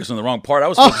 You were focused on the wrong part. I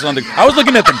was focused on I was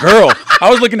looking at the girl. I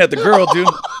was looking at the girl, dude.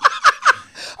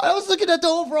 I was looking at the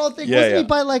overall thing. Yeah, Wasn't he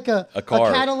by like a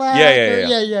car? A Cadillac?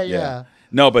 Yeah.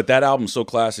 No, but that album's so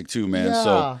classic too, man. Yeah.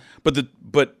 So,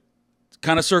 but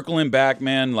kind of circling back,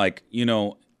 man. Like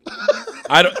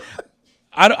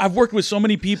I've worked with so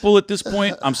many people at this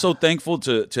point. I'm so thankful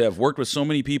to have worked with so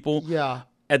many people. Yeah.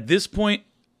 At this point,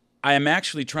 I am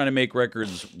actually trying to make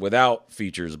records without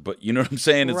features, but you know what I'm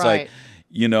saying? It's right.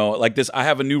 like this. I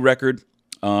have a new record,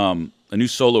 a new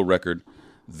solo record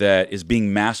that is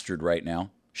being mastered right now.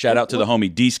 Shout out to the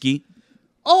homie D-Ski.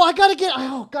 Oh, I gotta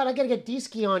get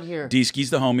D-Ski on here. D-Ski's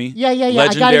the homie. Yeah.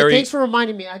 Legendary. Thanks for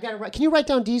reminding me. Can you write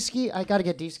down D-Ski? I gotta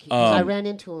get D-Ski because I ran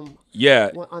into him. Yeah.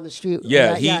 On the street.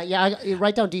 Yeah.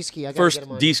 Write down D-Ski. I gotta first, get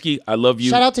him on. D-Ski, I love you.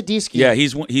 Shout out to D-Ski. Yeah,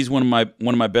 he's one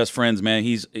of my best friends, man.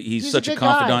 He's such a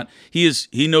confidant. Guy.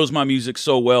 He knows my music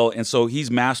so well, and so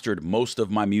he's mastered most of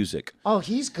my music. Oh,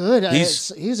 he's good.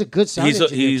 He's a good sound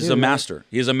engineer. He's a master.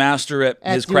 He's a master at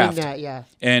his craft. That, yeah.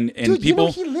 And dude,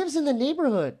 people. He lives in the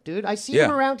neighborhood, dude. I see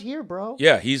him around here, bro.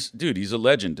 Yeah, he's a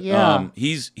legend. Yeah.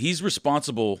 He's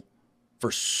responsible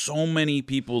for so many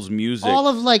people's music. All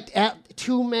of like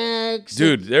 2 Max.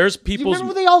 Dude, there's people. You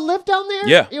remember they all lived down there?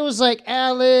 Yeah. It was like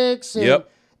Alex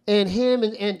and him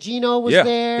and Gino was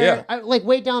there. Yeah. Like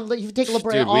way down. You take La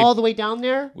Brea all the way down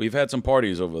there. We've had some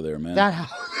parties over there, man. That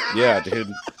house. Yeah, dude.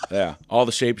 Yeah, all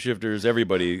the shapeshifters,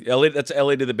 everybody. LA, that's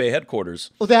LA to the Bay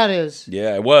headquarters. Well, that is.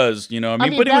 Yeah, it was. You know, I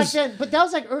mean, but it was. Then, but that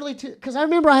was like early because I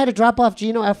remember I had to drop off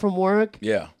Gino from work.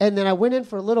 Yeah. And then I went in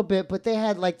for a little bit, but they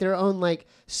had like their own like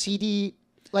CD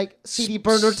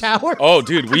burner tower. Oh,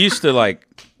 dude, we used to like.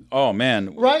 Oh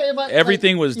man, right?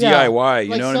 Everything was DIY.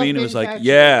 You know what I mean? It was like,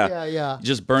 yeah.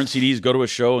 Just burn CDs, go to a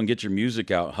show, and get your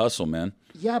music out. Hustle, man.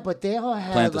 Yeah, but they all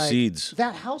had plant the seeds.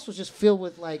 That house was just filled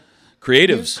with like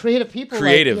creatives, creative people,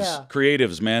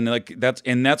 creatives, man. Like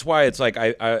that's why it's like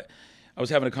I was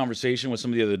having a conversation with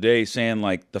somebody the other day saying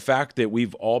like the fact that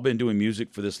we've all been doing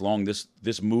music for this long,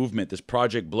 this movement, this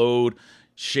Project Blowed,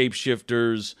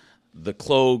 Shapeshifters, the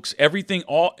Cloaks,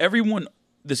 everyone,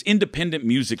 this independent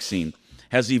music scene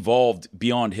has evolved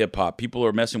beyond hip hop. People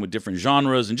are messing with different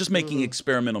genres and just making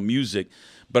experimental music.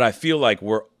 But I feel like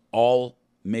we're all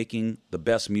making the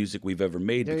best music we've ever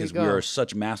made because we are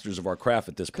such masters of our craft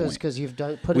at this point. Because you've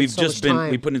put in so much time.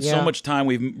 We put in so much time.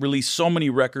 We've released so many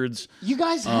records. You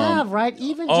guys have, right?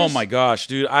 Even my gosh,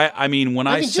 dude. I mean, when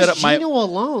I set up Gino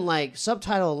alone, like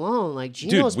Subtitle alone, like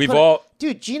Gino's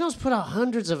Gino's put out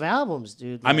hundreds of albums,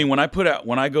 dude. Like, I mean, when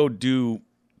I go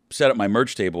set up my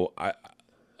merch table,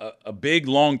 a big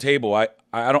long table. I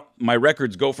don't. My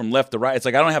records go from left to right. It's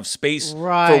like I don't have space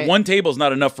for one table. Is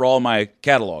not enough for all my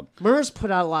catalog. Murs put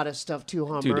out a lot of stuff too,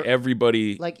 huh? Dude,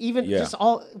 everybody. Like even just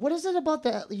all. What is it about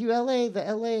the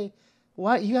LA?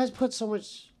 Why you guys put so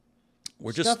much?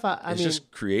 We're just. Stuff out?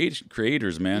 Just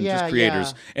creators, man. Yeah, just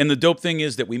creators. Yeah. And the dope thing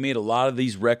is that we made a lot of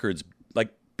these records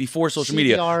like before social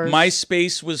media. CDRs.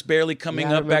 MySpace was barely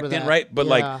coming up back then, right? But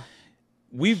like.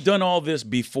 We've done all this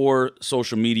before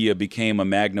social media became a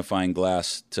magnifying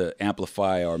glass to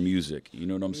amplify our music. You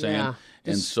know what I'm saying? Yeah.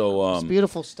 And so, it's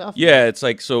beautiful stuff. Yeah, man. It's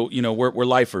like we're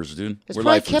lifers, dude. It's we're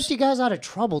probably lifers. kept you guys out of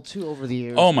trouble too over the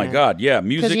years. Oh my God, yeah,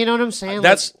 music. Because you know what I'm saying?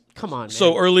 That's come on. Man.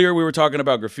 So earlier we were talking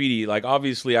about graffiti. Like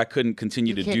obviously I couldn't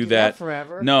continue to do that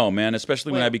forever. No, man.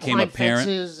 Especially when I became a parent.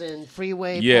 Fences and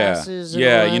freeway passes. And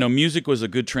yeah. You know, music was a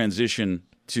good transition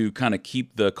to kind of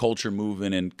keep the culture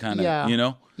moving and kind of,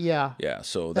 Yeah. Yeah,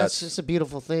 so that's just a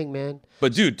beautiful thing, man.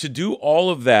 But dude, to do all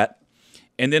of that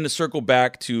And then to circle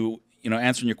back to,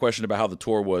 answering your question about how the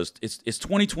tour was, it's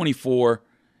 2024,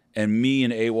 and me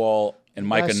and AWOL and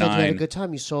Micah I said 9. You had a good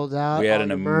time. You sold out. We had all an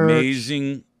your merch.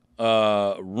 amazing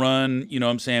run. You know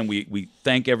what I'm saying? We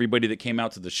thank everybody that came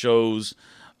out to the shows,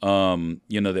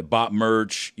 that bought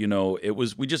merch.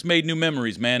 We just made new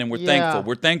memories, man, and we're thankful.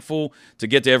 We're thankful to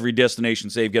get to every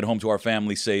destination safe, get home to our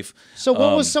family safe. So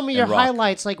what was some of your rock.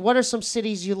 highlights? Like, what are some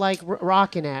cities you like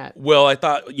rocking at? Well, I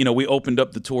thought, we opened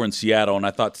up the tour in Seattle, and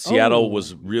I thought Seattle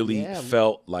was really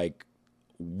felt like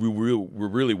we were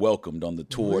really welcomed on the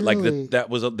tour. Really? Like that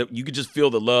was you could just feel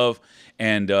the love,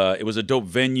 and it was a dope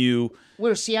venue.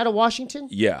 Where, Seattle, Washington?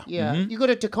 Yeah. Yeah. Mm-hmm. You go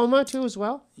to Tacoma too as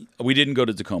well? We didn't go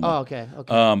to Tacoma. Oh, okay.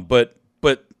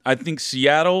 But I think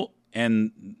Seattle,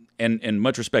 and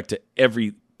much respect to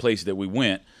every place that we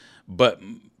went, but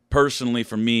personally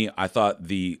for me, I thought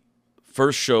the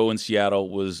first show in Seattle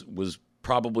was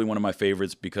probably one of my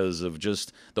favorites because of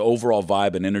just the overall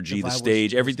vibe and energy, the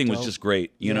stage, everything was just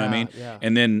great. You know what I mean? Yeah.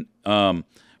 And then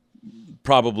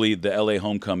probably the LA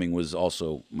Homecoming was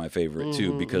also my favorite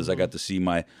too, because I got to see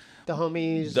the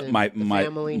homies, my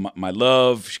family. my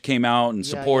love came out and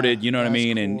supported. You know what I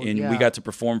mean? Cool. And we got to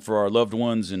perform for our loved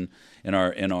ones and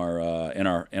our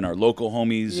local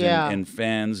homies and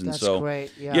fans. And That's so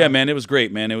great. Yeah, man, it was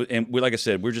great, man. Like I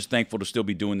said, we're just thankful to still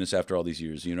be doing this after all these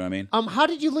years. You know what I mean? How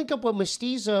did you link up with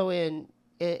Mestizo and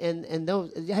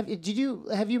those? Have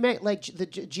you met like the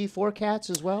G4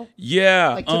 cats as well?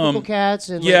 Yeah, like typical cats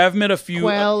and I've met a few.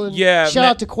 Quell and, shout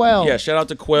out to Quell. Yeah, shout out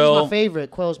to Quell. He's my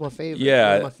favorite. Quell's my favorite. Yeah,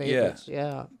 one of my favorites.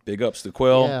 Yeah. Big ups to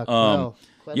Quell. Yeah, Quell.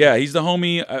 Yeah, he's the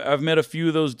homie. I've met a few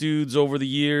of those dudes over the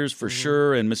years for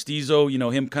sure. And Mestizo,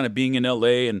 him kind of being in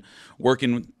LA and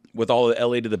working with all the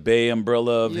LA to the Bay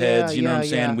umbrella of heads. You know what I'm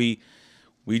saying?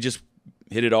 We just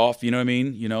hit it off. You know what I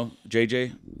mean?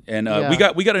 JJ. And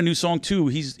we got a new song too.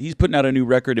 He's putting out a new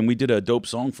record, and we did a dope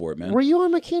song for it, man. Were you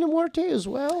on Makina Muerte as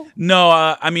well? No,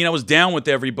 I mean I was down with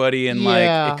everybody, and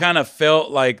like it kind of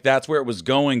felt like that's where it was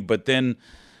going. But then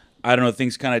I don't know,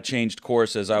 things kind of changed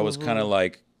course as I was kind of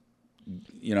like,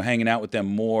 hanging out with them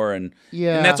more, and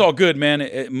that's all good,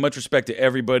 man. Much respect to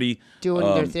everybody doing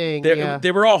their thing.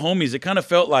 They were all homies. It kind of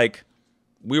felt like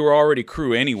we were already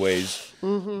crew anyways,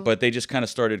 but they just kind of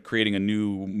started creating a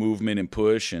new movement and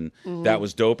push, and that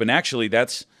was dope. And actually,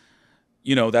 that's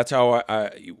how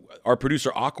our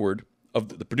producer Awkward,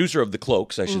 the producer of the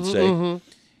Cloaks, I should say,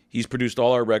 he's produced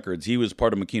all our records. He was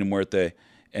part of Makina Muerte.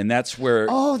 And that's where...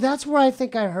 Oh, that's where I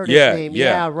think I heard his name.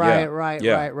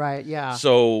 Right. Yeah.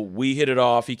 So we hit it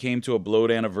off. He came to a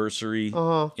Blowed anniversary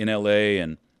in L.A.,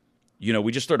 and,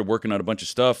 we just started working on a bunch of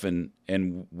stuff, and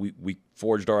we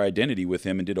forged our identity with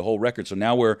him and did a whole record. So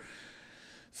now we're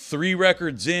 3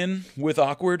 records in with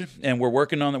Awkward, and we're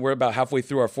working on it. We're about halfway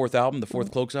through our 4th album, the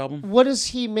 4th Cloaks album. What does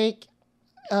he make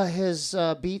his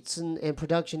beats and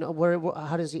production? Where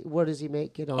does he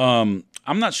make it on?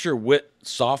 I'm not sure what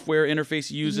software interface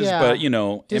he uses, but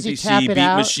does he MPC, tap it Beat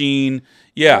out? Machine.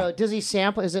 Yeah. Does he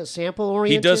sample? Is it sample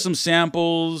oriented? He does some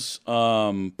samples,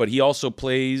 but he also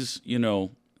plays,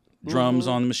 drums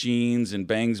on the machines and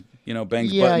bangs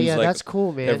buttons like that's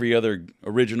cool, man. every other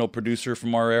original producer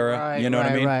from our era. Right, you know what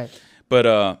I mean? Right.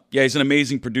 But he's an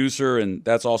amazing producer, and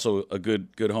that's also a good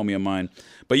homie of mine.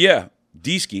 But yeah,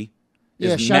 Deesky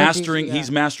is mastering. He's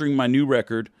mastering my new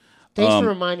record. Thanks for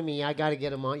reminding me. I got to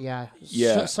get him on. Yeah.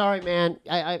 Yeah. Sorry, man.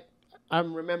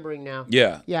 I'm remembering now.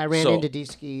 Yeah. Yeah, I ran into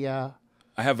Deesky.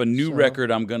 I have a new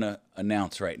record I'm gonna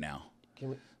announce right now.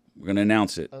 We're gonna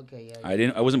announce it. Okay.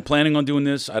 Yeah. I wasn't planning on doing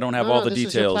this. I don't have all the details.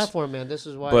 This is your platform, man. This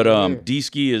is why. But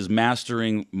Deesky is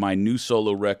mastering my new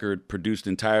solo record, produced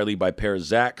entirely by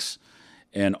Parazax,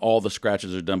 and all the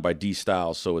scratches are done by D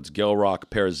Styles. So it's Gelrock,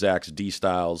 Parazax, D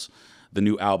Styles. The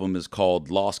new album is called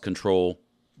Lost Control,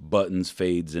 Buttons,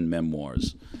 Fades, and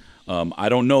Memoirs. I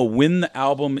don't know when the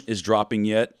album is dropping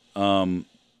yet,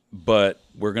 but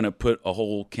we're going to put a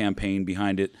whole campaign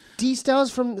behind it.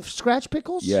 D-Styles from Scratch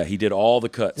Pickles? Yeah, he did all the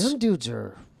cuts. Them dudes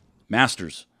are...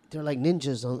 Masters. They're like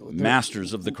ninjas.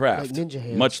 Masters of the craft. Like ninja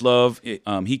hands. Much love.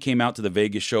 He came out to the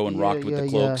Vegas show and rocked with the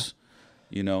Cloaks.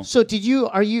 So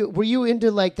were you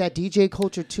into like that DJ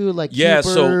culture too? Like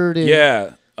Q-Bird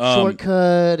and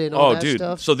Shortcut and all that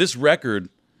stuff? So this record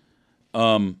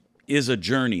is a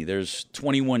journey. There's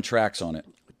 21 tracks on it.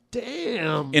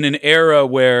 Damn. In an era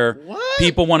where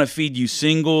people want to feed you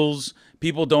singles,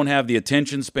 people don't have the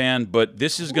attention span, but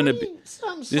this is gonna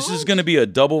be a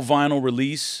double vinyl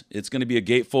release. It's gonna be a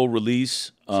gatefold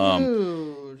release.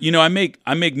 Dude. I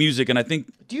make music, and I think.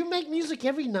 Do you make music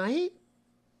every night?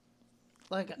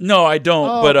 No, I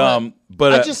don't.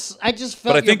 But I just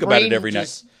felt. But I think about it every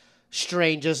night.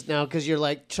 strain just now because you're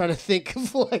like trying to think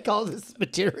of like all this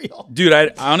material. Dude,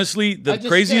 I honestly, the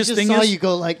craziest thing is you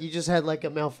go like you just had like a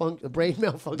brain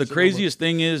malfunction. The craziest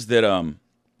thing is that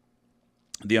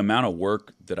the amount of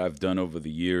work that I've done over the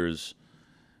years,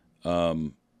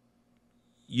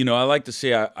 you know, I like to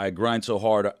say I grind so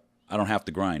hard I don't have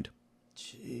to grind.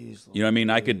 Jeez, you know what I mean?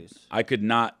 I could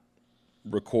not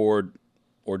record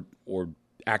or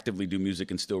actively do music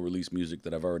and still release music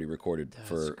that I've already recorded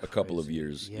for a couple of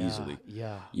years easily.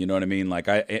 Yeah. You know what I mean? Like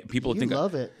people think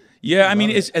love it. Yeah, I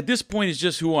mean, it's at this point it's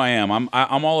just who I am.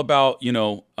 I'm all about, you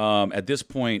know, at this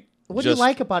point. What do you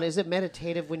like about it? Is it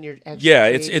meditative when you're actually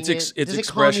it's Does it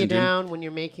expression, calm you down when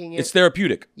you're making it? It's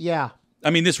therapeutic. Yeah. I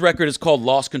mean, this record is called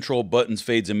Lost Control, Buttons,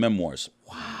 Fades, and Memoirs.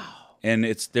 Wow. And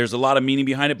there's a lot of meaning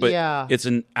behind it, but it's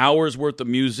an hour's worth of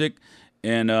music,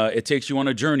 and it takes you on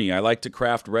a journey. I like to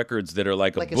craft records that are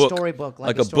like a book. Storybook.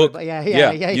 Like a book. Yeah.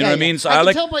 You know what I mean? So I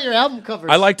can tell by your album covers.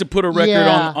 I like to put a record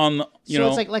on you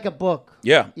know. So it's like a book.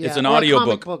 Yeah, it's an audio a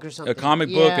comic book. book or something. A comic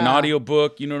book, an audio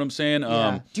book, you know what I'm saying?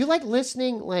 Do you like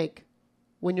listening, like,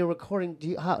 when you're recording, do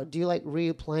you like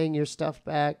replaying your stuff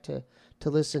back to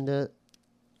listen to,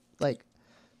 like,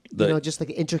 you know, just like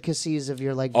intricacies of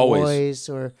your like voice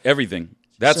or everything.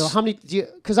 So how many do you?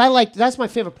 Because that's my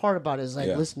favorite part about it is like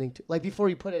listening to like before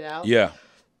you put it out. Yeah.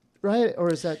 Right,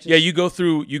 or is that just... Yeah, you go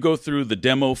through the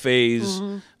demo phase,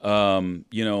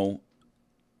 you know,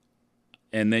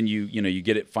 and then you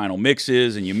get it final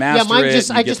mixes and you master it.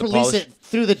 I just release it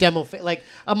through the demo phase. Like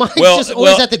mine's just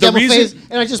always at the demo phase,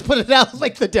 and I just put it out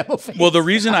like the demo phase. Well, the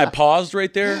reason I paused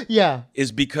right there,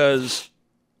 is because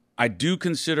I do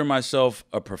consider myself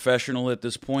a professional at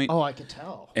this point. Oh, I can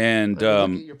tell. And look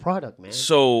at your product, man.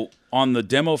 So on the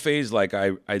demo phase, like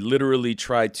I literally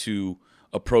try to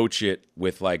approach it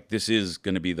with like, this is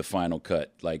going to be the final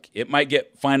cut. Like it might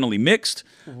get finally mixed,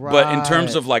 but in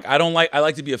terms of like, I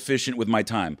like to be efficient with my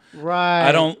time. Right.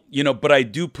 I don't, you know, but I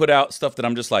do put out stuff that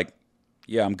I'm just like,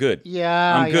 yeah, I'm good.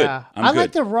 Yeah, I'm good. Yeah. I'm I good.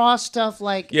 like the raw stuff.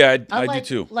 Like I do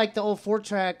too. Like the old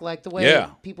 4-track, like the way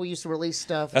people used to release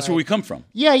stuff. That's like, where we come from.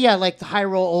 Yeah, like the high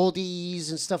roll oldies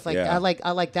and stuff like that.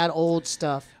 I like that old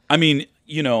stuff. I mean,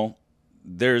 you know,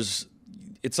 it's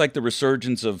like the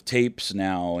resurgence of tapes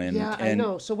now, and I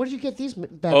know. So where did you get these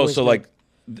bad Oh, boys so made? like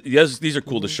these are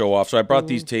cool to show off. So I brought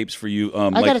these tapes for you.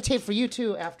 I got a tape for you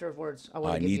too afterwards.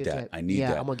 I need that. I need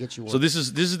that. I'm gonna get you one. So this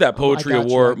is that Poetry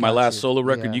Award, my last solo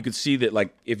record. You could see that,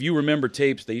 like, if you remember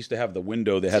tapes, they used to have the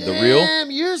window that had the reel.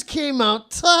 Damn, yours came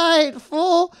out tight,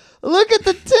 full. Look at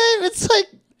the tape. It's like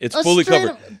it's fully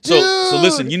covered. So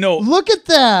listen, you know, look at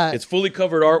that. It's fully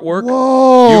covered artwork.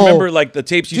 Whoa. You remember like the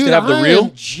tapes used to have the reel?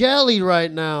 I'm jelly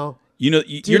right now. You know,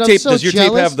 your tape does your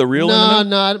tape have the reel in it?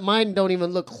 No, mine don't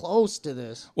even look close to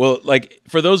this. Well, like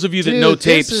for those of you that know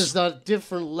tapes, this is a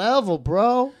different level,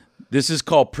 bro. This is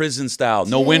called prison style.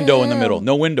 No window in the middle.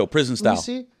 No window. Prison style. Let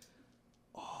me see.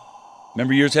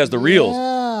 Remember, yours has the reels.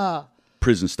 Yeah.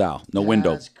 Prison style. No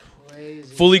window. That's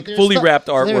crazy. Fully wrapped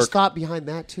artwork. There's thought behind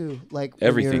that too, like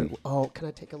everything. Can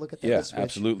I take a look at that? Yeah,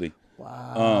 absolutely.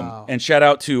 Wow. And shout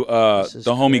out to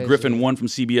the homie crazy. Griffin One from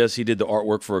CBS. He did the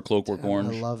artwork for A Clockwork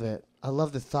Orange. I love it. I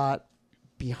love the thought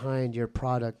behind your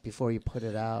product before you put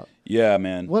it out. Yeah,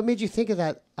 man. What made you think of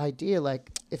that idea?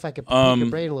 Like, if I could pick your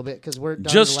brain a little bit, because we're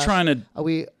done just trying to. Are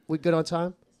we good on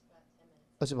time?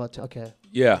 It's about okay.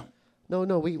 Yeah.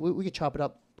 No, we could chop it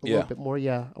up a little bit more.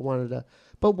 Yeah, I wanted to.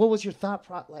 But what was your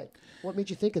thought like? What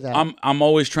made you think of that? I'm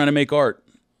always trying to make art.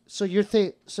 So you're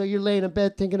laying in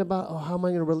bed thinking about, how am I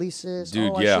going to release this?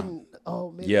 Dude,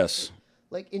 Maybe yes.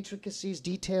 Like intricacies,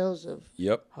 details of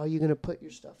how you're going to put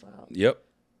your stuff out. Yep.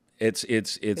 It's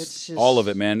just, all of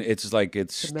it, man. It's like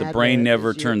the brain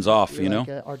never turns off, you know? Like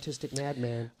an artistic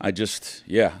madman. I just,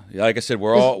 like I said,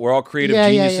 we're all creative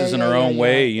geniuses in our own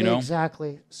way, you know?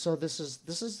 Exactly. So this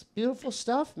is beautiful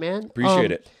stuff, man.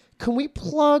 Appreciate it. Can we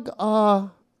plug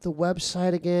the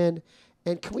website again?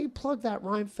 And can we plug that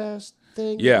Rhyme Fest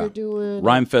thing that you're doing?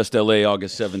 Rhyme Fest LA,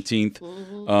 August 17th.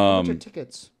 What's your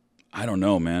tickets? I don't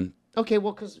know, man. Okay,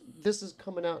 well, because this is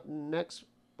coming out next.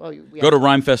 Go to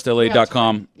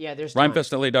rhymefestla.com. Yeah, there's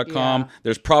rhymefestla.com. Yeah.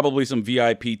 There's probably some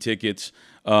VIP tickets.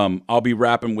 I'll be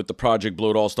rapping with the Project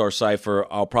Blowed All-Star Cypher.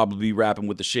 I'll probably be rapping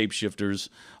with the Shapeshifters.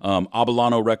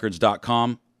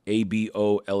 Abolano-records.com.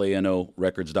 ABOLANO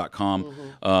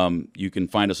records.com. You can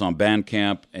find us on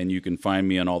Bandcamp, and you can find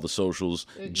me on all the socials.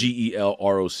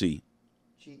 GELROC.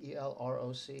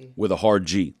 GELROC. With a hard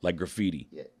G, like graffiti.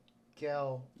 Yeah.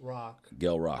 Gel Rock.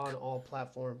 On all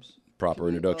platforms. Proper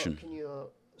introduction. Can you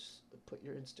put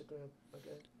your Instagram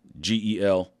again?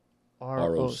 GELROC.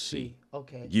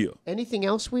 Okay. Yeah. Anything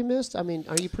else we missed? I mean,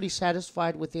 are you pretty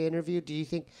satisfied with the interview? Do you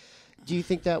think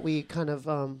that we kind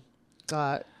of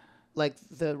got like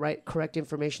the correct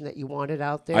information that you wanted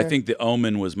out there. I think the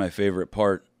Omen was my favorite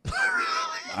part.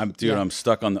 I'm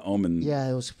stuck on the Omen. Yeah,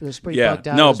 it was pretty bugged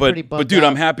out. No, but dude,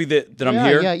 I'm happy that I'm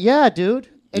here. Yeah, dude.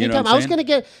 Anytime You know what I was I'm gonna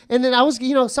get, and then I was,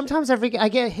 sometimes I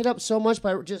get hit up so much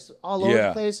by just all over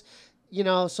the place,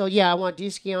 So yeah, I want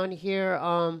D-Ski on here.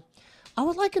 I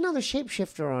would like another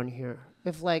shapeshifter on here,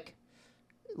 if like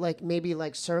maybe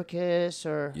like Circus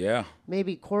or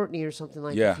maybe Courtney or something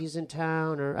like that if he's in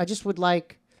town, or I just would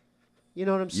like. You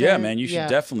know what I'm saying? Yeah, man, you should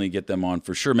definitely get them on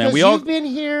for sure, man. You've been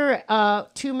here.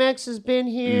 2Mex has been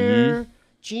here.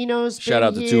 Gino's been here. Shout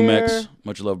out to 2Mex.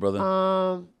 Much love,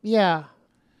 brother. Yeah.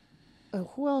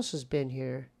 Who else has been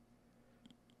here?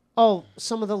 Oh,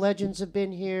 some of the legends have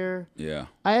been here. Yeah.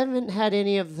 I haven't had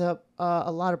any of the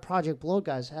a lot of Project Blow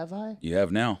guys, have I? You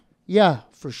have now. Yeah,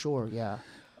 for sure. Yeah.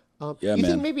 Yeah, you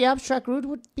man. think maybe Abstract Rude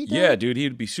would be down? Yeah, dude,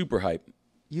 he'd be super hype.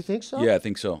 You think so? Yeah, I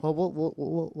think so. Well,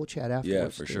 we'll chat afterwards. Yeah,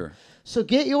 for sure. So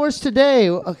get yours today.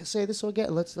 Okay, say this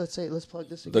again. Let's plug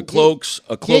this again. The cloaks.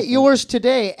 Get yours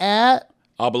today at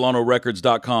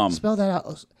AbolanoRecords.com. Spell that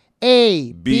out.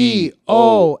 ABOLANO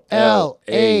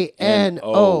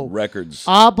Records.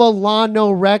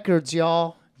 Abolano Records,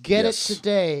 y'all. Get Yes. it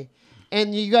today.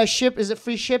 And you guys ship? Is it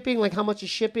free shipping? Like how much is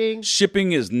shipping?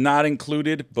 Shipping is not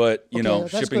included, but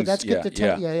that's shipping's good. That's good to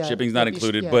tell. Yeah. Shipping's not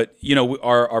included, yeah. but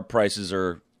our prices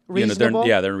are reasonable.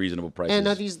 They're reasonable prices. And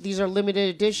these are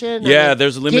limited edition. Yeah,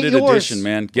 there's a limited edition,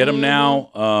 man. Get them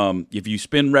Mm-hmm. now. If you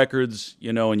spin records,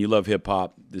 and you love hip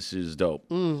hop, this is dope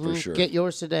for sure. Get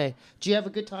yours today. Do you have a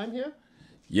good time here?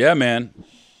 Yeah, man.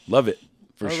 Love it.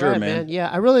 For All sure, right, man. Yeah,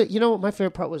 I really, my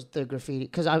favorite part was the graffiti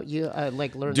because I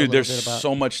like learned. Dude, a little there's bit about.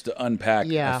 so much to unpack.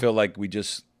 Yeah. I feel like we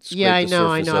just scraped I the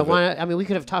know. surface I of it. want. We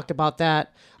could have talked about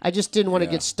that. I just didn't want to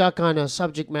Yeah. get stuck on a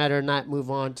subject matter and not move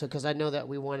on to because I know that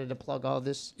we wanted to plug all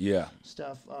this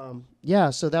stuff.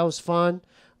 So that was fun.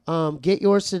 Get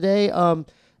yours today. And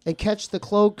catch the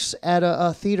Cloaks at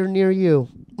a theater near you.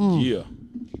 Yeah.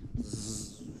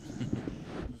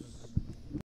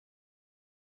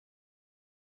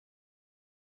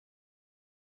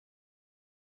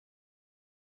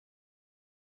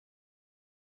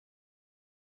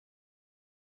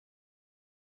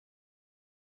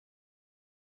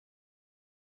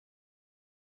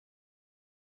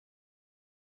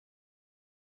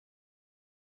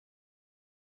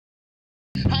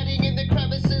 Hiding in the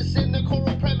crevices, in the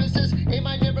coral premises. Am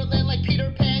I Neverland like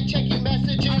Peter Pan checking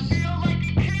messages?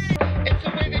 It's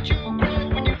the way that you grow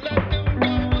when you let them go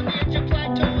on the edge of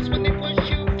plateaus when they push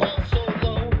you fall so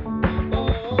low.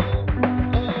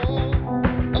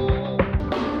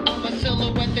 I'm a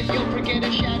silhouette that you'll forget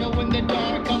a shadow in the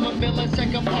dark. I'm a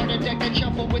millisecond part of deck that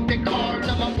shuffle with the cards.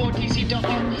 I'm a vortice to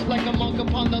heart like a monk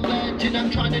upon the ledge, and I'm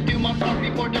trying to do my part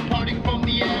before departing from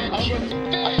the edge. A shark is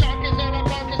there, a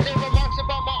bark is there, remarks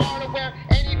about my art aware.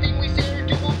 Anything we say or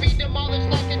do will be demolished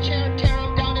like a chair. Tear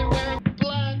 'em down and wear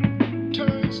black.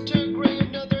 Turns to gray,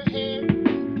 another hair.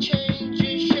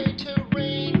 Changes shade to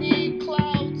rainy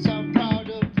clouds. I'm proud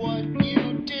of what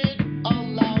you did.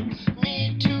 Allowed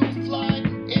me to fly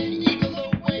an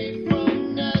eagle away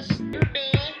from nest. You're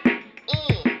done.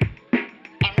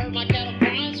 I heard my cattle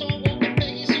cry, so I woke up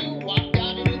Peggy Sue. Walked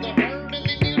out into the herd and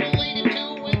they mutilated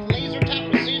too with laser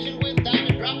type precision without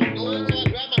a drop of blood. So I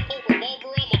grabbed my Colt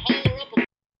revolver, I'ma holler up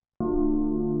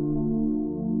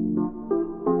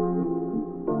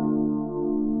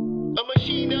a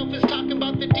machine elf is talking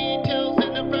about the details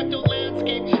in the fractal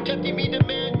landscape, tempting me to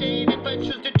mandate. If I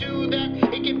choose to do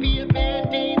that, it can be a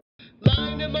mandate.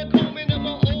 Line in my combing, I'm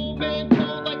an old man,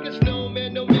 cold like a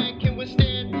snowman. No man can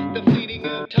withstand the fleeting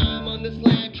of time on this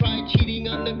land. Try cheating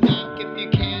on the cloud.